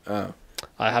fishy. Oh.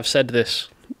 I have said this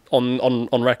on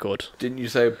record. Didn't you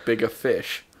say a bigger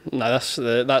fish? No, that's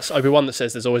Obi-Wan that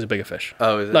says there's always a bigger fish.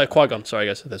 Oh, is it? No, Qui-Gon, sorry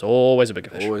guys. There's always a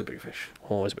bigger fish. Always a bigger fish.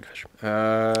 Always a bigger fish.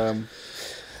 I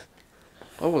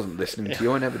wasn't listening to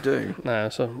you, I never do. No,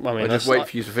 so I mean, I just wait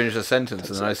for you to finish a sentence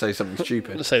and then I say something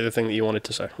stupid. Say the thing that you wanted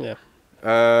to say, yeah.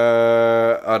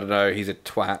 I don't know, he's a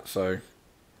twat, so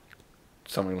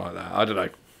something like that. I don't know.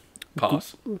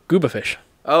 Pass. Goober fish.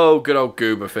 Oh, good old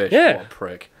goober fish. Yeah. What a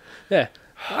prick. Yeah.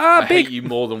 I hate you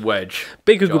more than Wedge.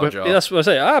 Big goober. Yeah, that's what I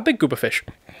say. Big goober fish.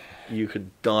 You could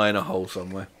die in a hole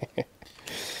somewhere.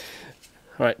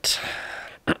 Right.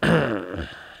 Damn,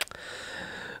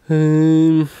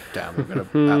 I'm going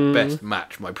to at best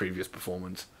match my previous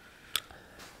performance.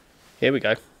 Here we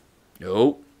go.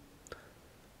 Oh.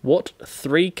 What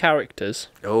 3 characters...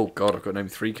 Oh, God, I've got to name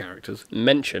 3 characters.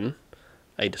 ...mention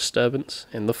a disturbance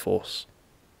in the Force?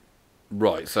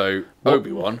 Right, so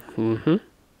Obi-Wan. Mm-hmm.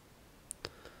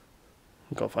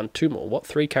 I've got to find 2 more. What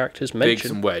 3 characters mention...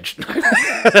 Biggs and Wedge.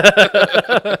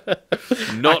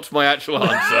 Not my actual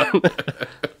answer.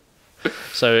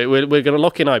 So we're going to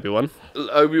lock in Obi-Wan.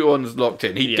 Obi-Wan's locked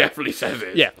in. He definitely says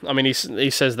it. Yeah, I mean, he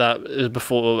says that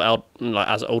before,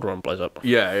 as Alderaan blows up.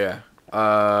 Yeah.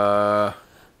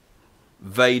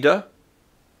 Vader.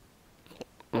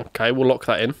 Okay, we'll lock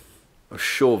that in. I'm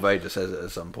sure Vader says it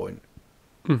at some point.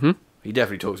 Mm-hmm. He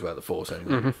definitely talks about the Force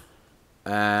anyway.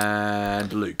 Mm-hmm.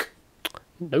 And Luke.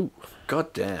 No.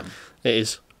 God damn. It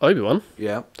is Obi-Wan.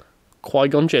 Yeah.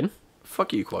 Qui-Gon Jinn.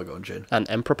 Fuck you, Qui-Gon Jinn. And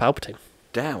Emperor Palpatine.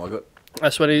 Damn, I got...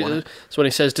 That's when he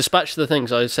says, dispatch the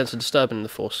things, I sense a disturbance in the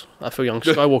Force. I feel young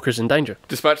Skywalker's in danger.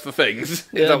 Dispatch the things? Is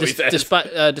that what he says?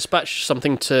 Dispatch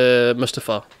something to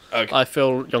Mustafar. Okay. I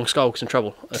feel young Skywalker's in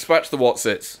trouble. Dispatch the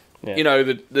Watsits. Yeah. You know,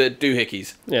 the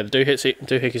doohickeys. Yeah, the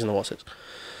doohickeys and the Watsits.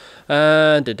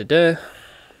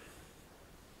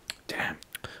 Damn.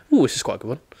 Ooh, this is quite a good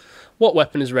one. What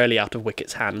weapon is rarely out of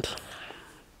Wicket's hand?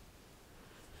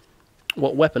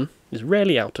 What weapon is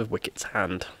rarely out of Wicket's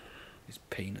hand? His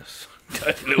penis.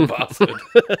 Dirty little bastard.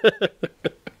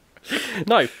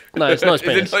 No, it's not his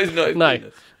penis. It's not his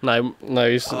penis?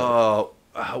 No.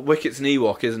 Wicket's an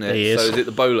Ewok, isn't it? He is. So is it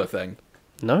the bowler thing?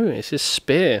 No, it's his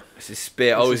spear. It's his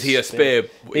spear. Is he a spear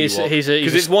Ewok?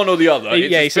 Because it's one or the other.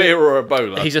 It's a spear or a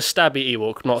bowler. He's a stabby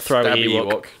Ewok, not throwy Stabby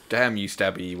Ewok. Damn you,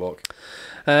 stabby Ewok.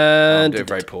 And I'm doing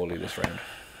very poorly this round.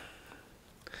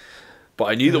 But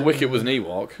I knew that Wicket was an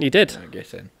Ewok. You did.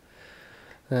 Get in.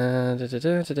 I'm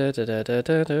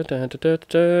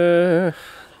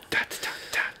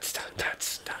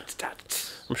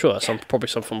sure that's probably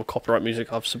some form of copyright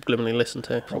music I've subliminally listened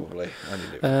to. Probably. I only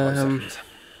do it for 5 seconds.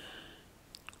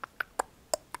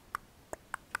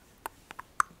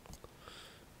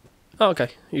 Oh, okay.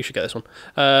 You should get this one.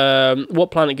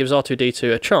 What planet gives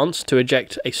R2-D2 a chance to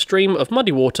eject a stream of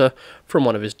muddy water from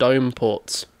one of his dome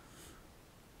ports?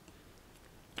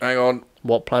 Hang on.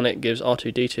 What planet gives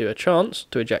R2-D2 a chance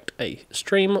to eject a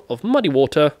stream of muddy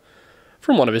water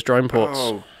from one of his dome ports?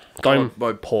 Oh, dome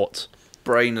my ports.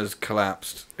 Brain has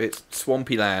collapsed. It's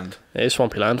Swampy Land. It is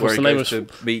Swampy Land. What's Where the he name goes to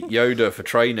meet Yoda for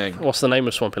training. What's the name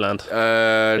of Swampy Land?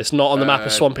 It's not on the map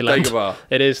of Swampy Land. Dagobah.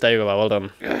 It is Dagobah. Well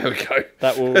done. There we go.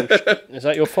 That will. Is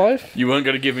that your 5? You weren't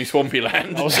going to give me Swampy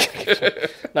Land.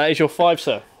 That is your 5,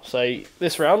 sir. So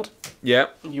this round, Yeah.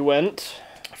 you went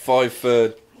 5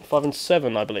 for... 5 and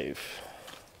 7, I believe.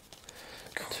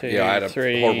 2, Yeah, I had a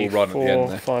 3, horrible run at the 4, end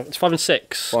there. 5. It's 5 and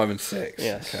 6. 5 and 6.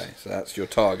 Yes. Okay, so that's your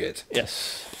target.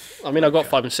 Yes. I mean, I got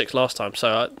 5 and 6 last time,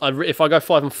 so if I go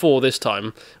 5 and 4 this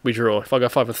time, we draw. If I go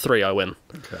 5 and 3, I win.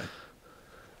 Okay.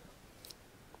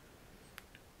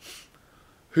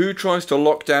 Who tries to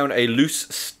lock down a loose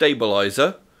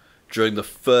stabilizer during the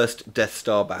first Death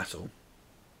Star battle?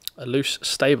 A loose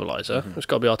stabilizer. It's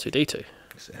got to be R2-D2.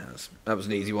 Yes, it has. That was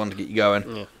an easy one to get you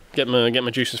going. Yeah. Get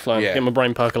my juices flowing. Yeah. Get my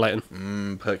brain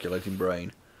percolating. Percolating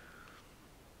brain.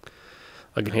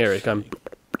 I can hear it going.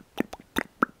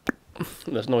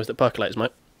 There's noise that percolates,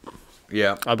 mate.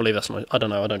 Yeah. I believe that's noise. I don't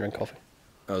know. I don't drink coffee.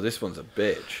 Oh, this one's a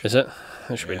bitch. Is it?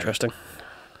 That should be interesting.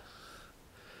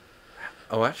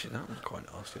 Oh, actually, that one's quite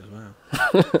nasty as well.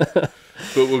 But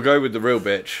we'll go with the real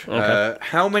bitch. Okay.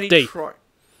 How many D.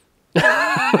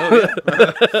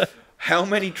 How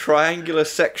many triangular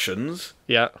sections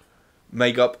Yeah.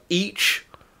 make up each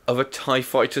of a TIE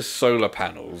Fighter's solar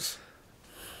panels?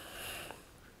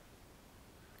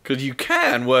 Because you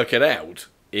can work it out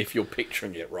if you're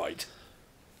picturing it right.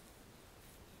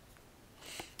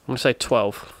 I'm going to say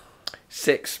 12.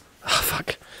 6. Oh,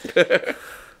 fuck.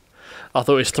 I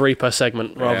thought it was 3 per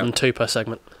segment rather than 2 per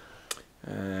segment.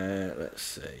 Let's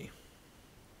see.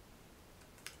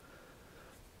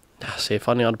 See, if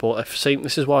only I'd bought...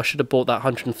 this is why I should have bought that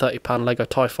 £130 Lego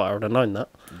TIE Fighter. I'd have known that.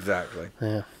 Exactly.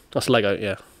 Yeah. That's Lego,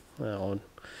 yeah.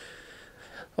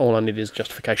 All I need is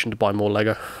justification to buy more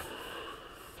Lego.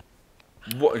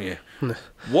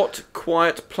 What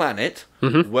quiet planet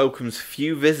welcomes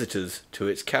few visitors to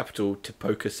its capital,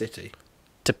 Tipoca City?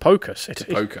 Tipoca City?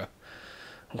 Tipoca.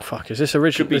 Oh, fuck, is this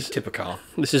original? Could be Tipoca.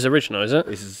 This is original, is it?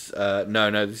 This is...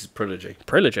 no, this is Trilogy.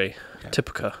 Trilogy? Yeah.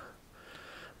 Tipoca.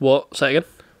 What? Say it again?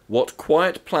 What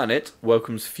quiet planet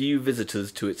welcomes few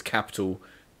visitors to its capital,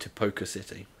 Tipoca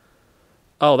City?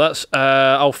 Oh, that's...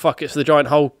 oh, fuck, it's the Giant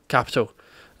Hole capital.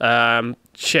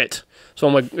 Shit. It's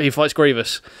one where he fights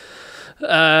Grievous.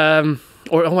 Oh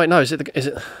wait, no, is that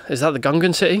the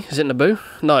Gungan city? Is it Naboo?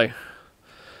 No.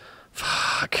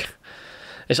 Fuck.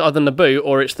 It's either Naboo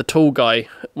or it's the tall guy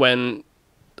when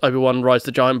Obi-Wan rides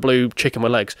the giant blue chicken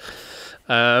with legs.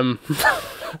 I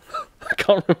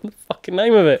can't remember the fucking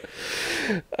name of it.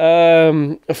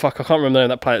 Fuck, I can't remember the name of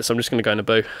that planet, so I'm just going to go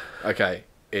Naboo. Okay,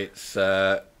 it's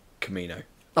Camino.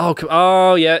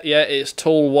 Oh, yeah, it's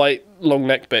tall, white, long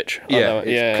neck bitch.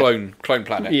 It's clone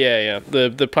planet. Yeah,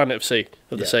 the planet of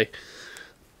the sea.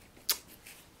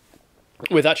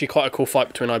 With actually quite a cool fight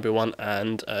between Obi-Wan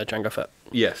and Jango Fett.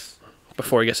 Yes.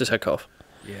 Before he gets his head cut off.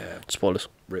 Yeah. Spoilers.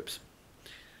 Rips.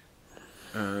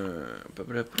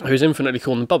 Who's infinitely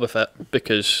cooler than Boba Fett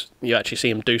because you actually see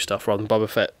him do stuff rather than Boba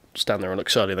Fett stand there and look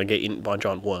surly and then get eaten by a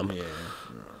giant worm. Yeah.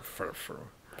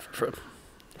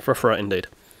 For indeed.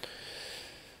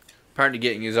 Apparently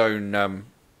getting his own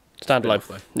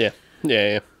standalone. Yeah.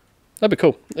 That'd be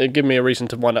cool. It'd give me a reason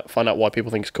to find out why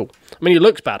people think it's cool. I mean, he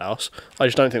looks badass. I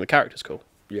just don't think the character's cool.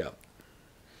 Yeah.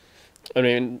 I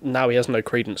mean, now he has no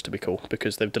credence to be cool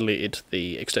because they've deleted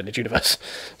the extended universe.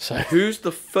 So who's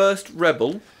the first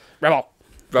rebel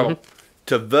to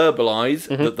verbalise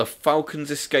that the Falcon's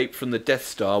escape from the Death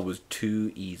Star was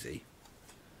too easy?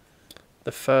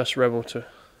 The first rebel to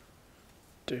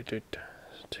too easy.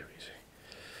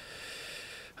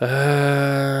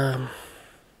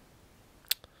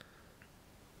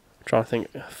 Trying to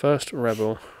think. First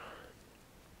rebel.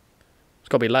 It's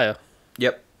got to be Leia.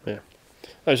 Yep. Yeah.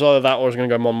 It was either that or I was going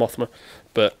to go Mon Mothma.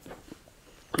 But,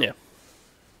 yeah.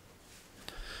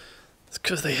 It's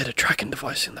because they hid a tracking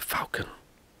device in the Falcon.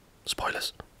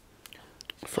 Spoilers.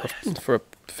 For a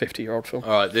 50-year-old film.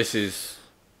 Alright, this is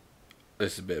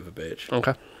a bit of a bitch.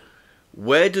 Okay.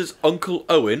 Where does Uncle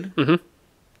Owen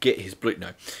get his blue...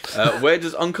 No. Where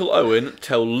does Uncle Owen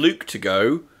tell Luke to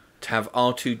go to have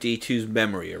R2-D2's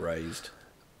memory erased?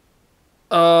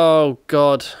 Oh,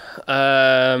 God.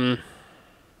 Oh,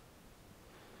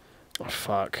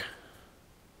 fuck.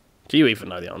 Do you even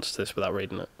know the answer to this without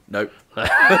reading it? Nope.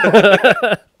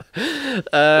 Although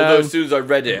as soon as I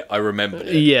read it, I remembered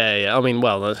it. Yeah. I mean,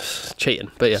 well, that's cheating,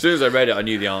 but yeah. As soon as I read it, I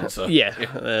knew the answer. Yeah.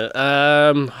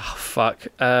 Fuck.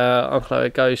 Uncle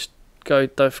Owen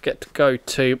don't forget to go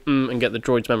to and get the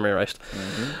droid's memory erased.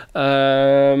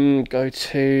 Go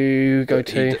to.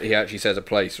 He actually says a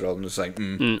place rather than just saying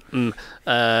Don't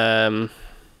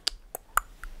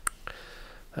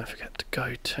forget to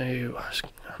go to. I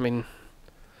mean,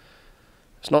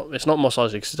 it's not Mos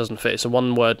Eisley because it doesn't fit. It's a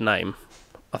one-word name,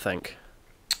 I think.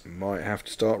 Might have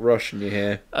to start rushing you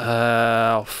here.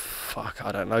 Oh fuck!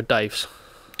 I don't know. Dave's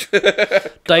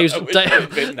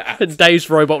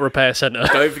Robot Repair Centre.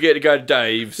 Don't forget to go to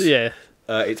Dave's. Yeah.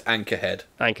 It's Anchorhead.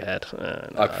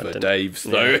 Anchorhead. I prefer Dave's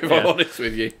though, if I'm honest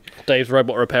with you. Dave's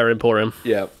Robot Repair Emporium.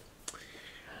 Yeah.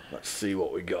 Let's see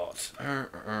what we got. I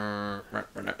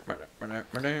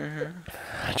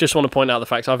just want to point out the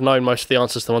fact I've known most of the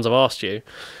answers to the ones I've asked you,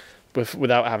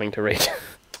 without having to read.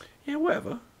 Yeah,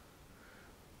 whatever.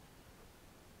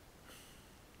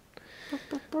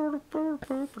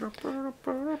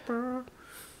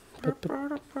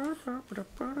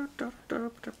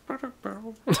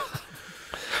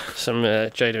 Some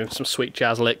Jay doing some sweet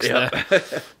jazz licks there.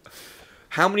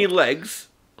 How many legs?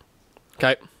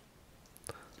 Okay.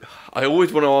 I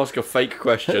always want to ask a fake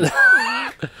question.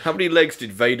 How many legs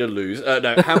did Vader lose?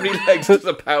 No, how many legs does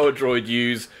a power droid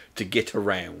use to get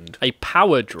around? A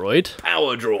power droid?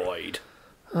 Power droid.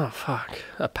 Oh, fuck.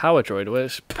 A power droid?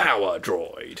 Where's... Power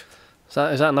droid. Is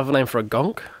that another name for a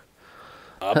gonk?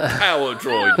 A power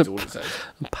droid is all it says.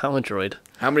 A power droid.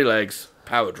 How many legs?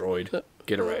 Power droid.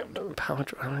 Get around. Power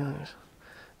droid. Is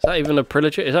that even a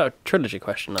trilogy? Is that a trilogy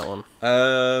question, that one?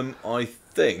 I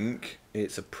think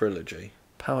it's a trilogy.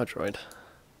 Power droid.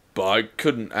 But I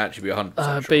couldn't actually be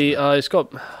 100% sure. It's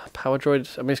got power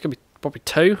droid. I mean, it's going to be probably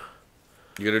 2.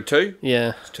 You going to do 2?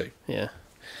 Yeah. It's 2. Yeah.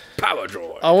 Power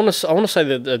droid. I want to say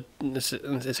that it's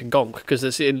a gonk because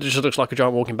it just looks like a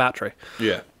giant walking battery.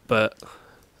 Yeah. And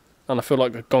I feel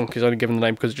like a gonk is only given the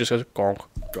name because it just goes gonk.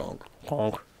 Gonk.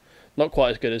 Gonk. Not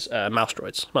quite as good as mouse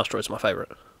droids. Mouse droids are my favourite.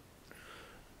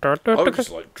 I just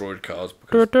like droid cars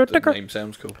because the name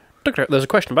sounds cool. There's a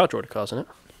question about droid cars in it.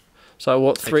 So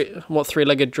what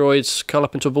three-legged droids curl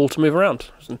up into a ball to move around?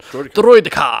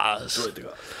 Droid cars.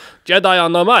 Jedi are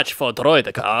no match for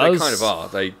droid cars. They kind of are.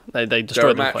 They destroy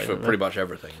them. They're a match for pretty much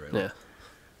everything, really. Yeah.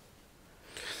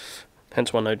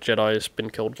 Hence why no Jedi has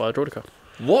been killed by a droid car.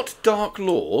 What Dark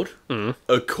Lord,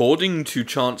 according to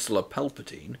Chancellor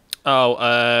Palpatine... Oh,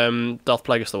 Darth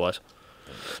Plagueis the Wise.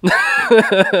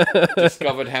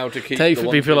 discovered how to keep the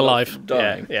people alive.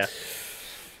 Dying. Yeah.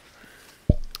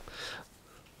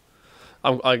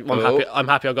 I'm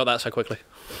happy I got that so quickly.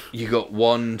 You got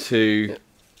one to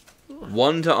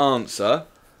answer.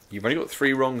 You've only got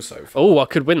 3 wrong so far. Oh, I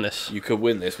could win this. You could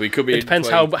win this. We could be. It depends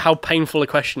how painful a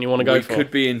question you want to go for. We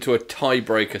could be into a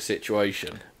tiebreaker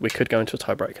situation. We could go into a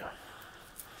tiebreaker.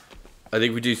 I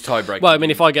think we do tiebreaker. Well, I mean,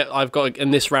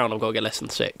 in this round, I've got to get less than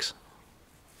 6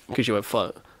 because you went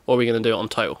 5. Or are we going to do it on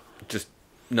total?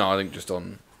 I think just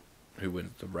on who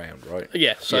wins the round, right?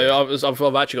 Yeah. So yeah.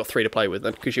 I've actually got 3 to play with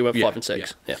then because you went 5 and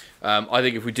 6. Yeah. I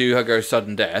think if we do go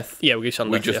sudden death, we go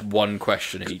sudden death. We just one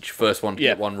question each. First one to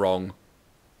get one wrong.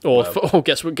 Or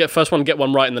get first one get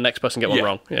one right and the next person get one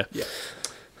wrong. Yeah.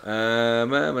 Yeah,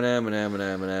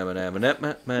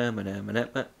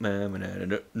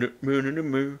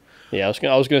 I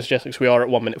was going to suggest because we are at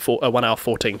 1 hour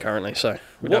 14 currently, so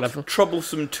we don't have...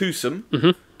 troublesome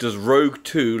twosome does Rogue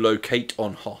 2 locate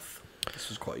on Hoth? This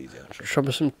was quite easy, actually.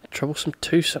 Troublesome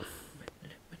twosome.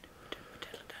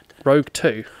 Rogue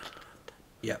 2?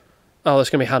 Yep. Oh, that's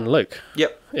going to be Han and Luke.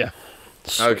 Yep. Yeah.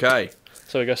 Sweet. Okay.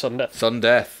 So we go sudden death. Sudden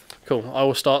death. Cool. I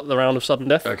will start the round of sudden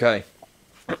death. Okay.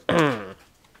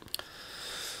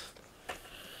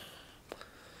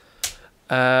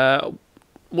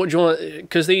 What do you want?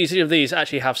 Because these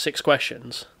actually have 6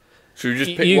 questions. Should we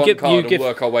just pick one card and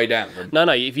work our way down them? No.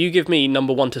 If you give me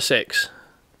number 1 to 6,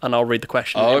 and I'll read the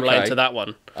question related to that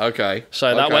one. Okay.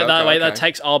 So that way that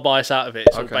takes our bias out of it.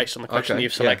 It's all based on the question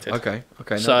you've selected. Yeah.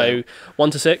 Okay. So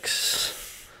 1 to 6.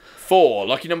 4.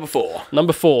 Lucky number 4.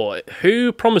 Number 4.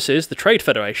 Who promises the Trade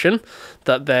Federation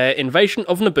that their invasion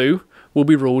of Naboo will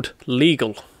be ruled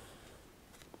legal?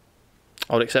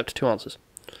 I would accept 2 answers.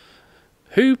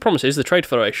 Who promises the Trade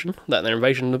Federation that their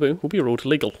invasion of Naboo will be ruled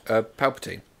legal?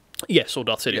 Palpatine. Yes, or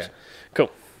Darth Sidious. Yeah.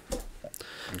 Cool.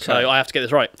 Okay. So I have to get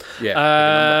this right.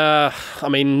 Yeah. I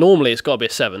mean, normally it's got to be a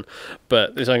 7,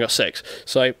 but it's only got 6.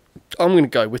 So I'm going to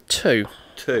go with 2.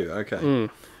 2, okay.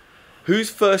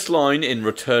 Whose first line in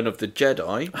Return of the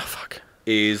Jedi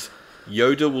is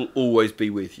Yoda will always be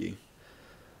with you?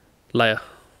 Leia.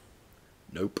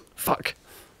 Nope. Fuck.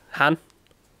 Han.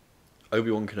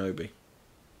 Obi-Wan Kenobi.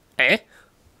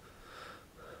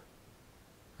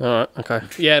 Alright, okay.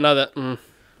 Yeah, no, that...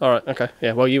 Alright, okay.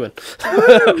 Yeah, well, you win.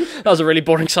 That was a really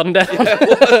boring sudden death. Yeah,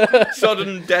 it was.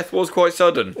 Sudden death was quite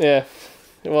sudden. Yeah,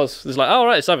 it was. It's like, oh,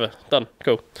 right, it's over. Done.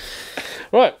 Cool.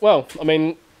 Right, well, I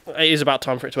mean... It is about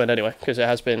time for it to end anyway, because it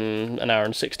has been an hour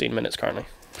and 16 minutes currently.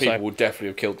 People would definitely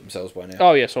have killed themselves by now.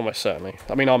 Oh, yes, almost certainly.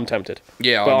 I mean, I'm tempted.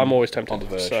 Yeah, but I'm always tempted. On the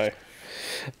verge. So,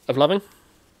 of loving?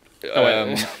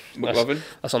 McLovin?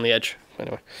 That's on the edge.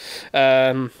 Anyway.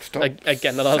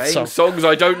 Again, another song. Songs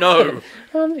I don't know.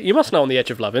 You must know On the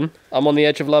Edge of Loving. I'm on the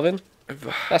edge of loving.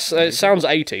 It sounds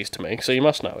 80s to me, so you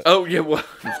must know it. Oh, yeah, well,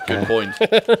 good point.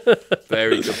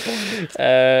 Very good point.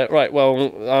 Right,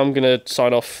 well, I'm going to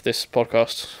sign off this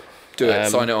podcast. Do it,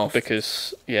 sign it off.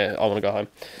 Because, I want to go home.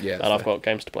 Yeah, and I've got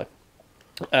games to play.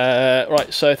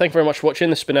 Right, so thank you very much for watching.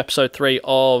 This has been episode 3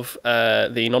 of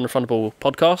the Non-Refundable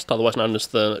Podcast, otherwise known as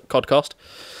the Codcast.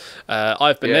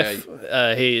 I've been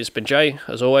Niff, he's been Jay,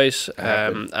 as always.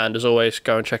 And as always,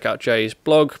 go and check out Jay's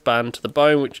blog, Band to the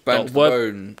Bone, which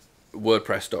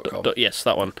WordPress.com. Yes,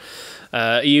 that one.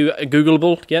 Are you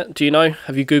Googleable yet? Do you know?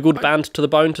 Have you Googled Band to the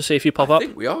Bone to see if you pop up? I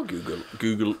think we are Googleable.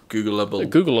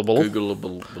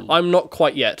 Googleable. I'm not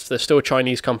quite yet. There's still a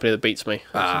Chinese company that beats me.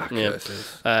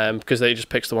 Because they just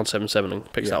picks the 177 and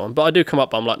picks that one. But I do come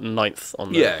up. I'm like 9th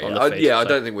on the feed. I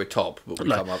don't think we're top, but we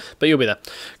come up. But you'll be there.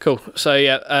 Cool. So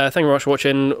thank you very much for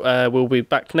watching. We'll be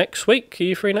back next week. Are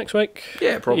you free next week?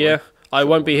 Yeah, probably. Yeah. I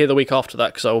won't be here the week after that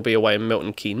because I will be away in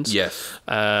Milton Keynes. Yes.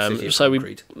 So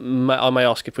I may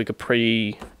ask if we could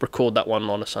pre-record that one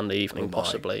on a Sunday evening,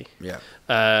 possibly. Yeah.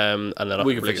 And then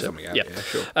we can figure something out. Yeah,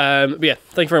 sure. But yeah,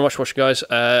 thank you very much for watching, guys.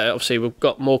 Obviously, we've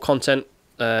got more content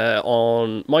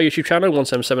on my YouTube channel,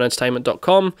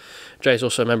 177entertainment.com. Jay's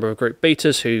also a member of Group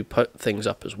Beaters who put things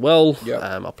up as well. Yeah.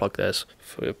 I'll plug theirs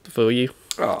for you.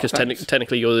 Because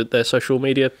technically you're their social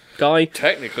media guy.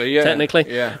 Technically, yeah.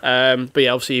 But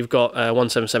yeah, obviously you've got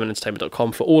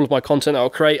 177entertainment.com for all of my content I'll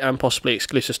create and possibly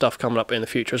exclusive stuff coming up in the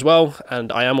future as well.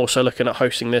 And I am also looking at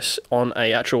hosting this on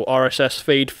a actual RSS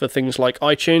feed for things like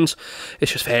iTunes.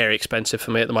 It's just very expensive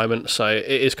for me at the moment, so it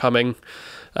is coming.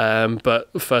 But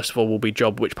first of all will be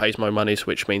job which pays mo monies,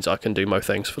 which means I can do mo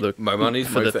things for the mo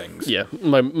monies, mo things. Yeah,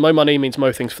 mo money means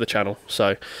mo things for the channel.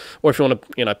 So, or if you want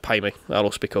to, pay me, that'll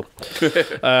also be cool. But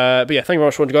yeah, thank you very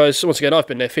much for watching, guys. Once again, I've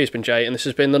been Niff, he's been Jay, and this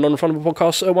has been the Non-Refundable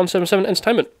Podcast at 177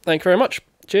 Entertainment. Thank you very much.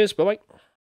 Cheers. Bye bye.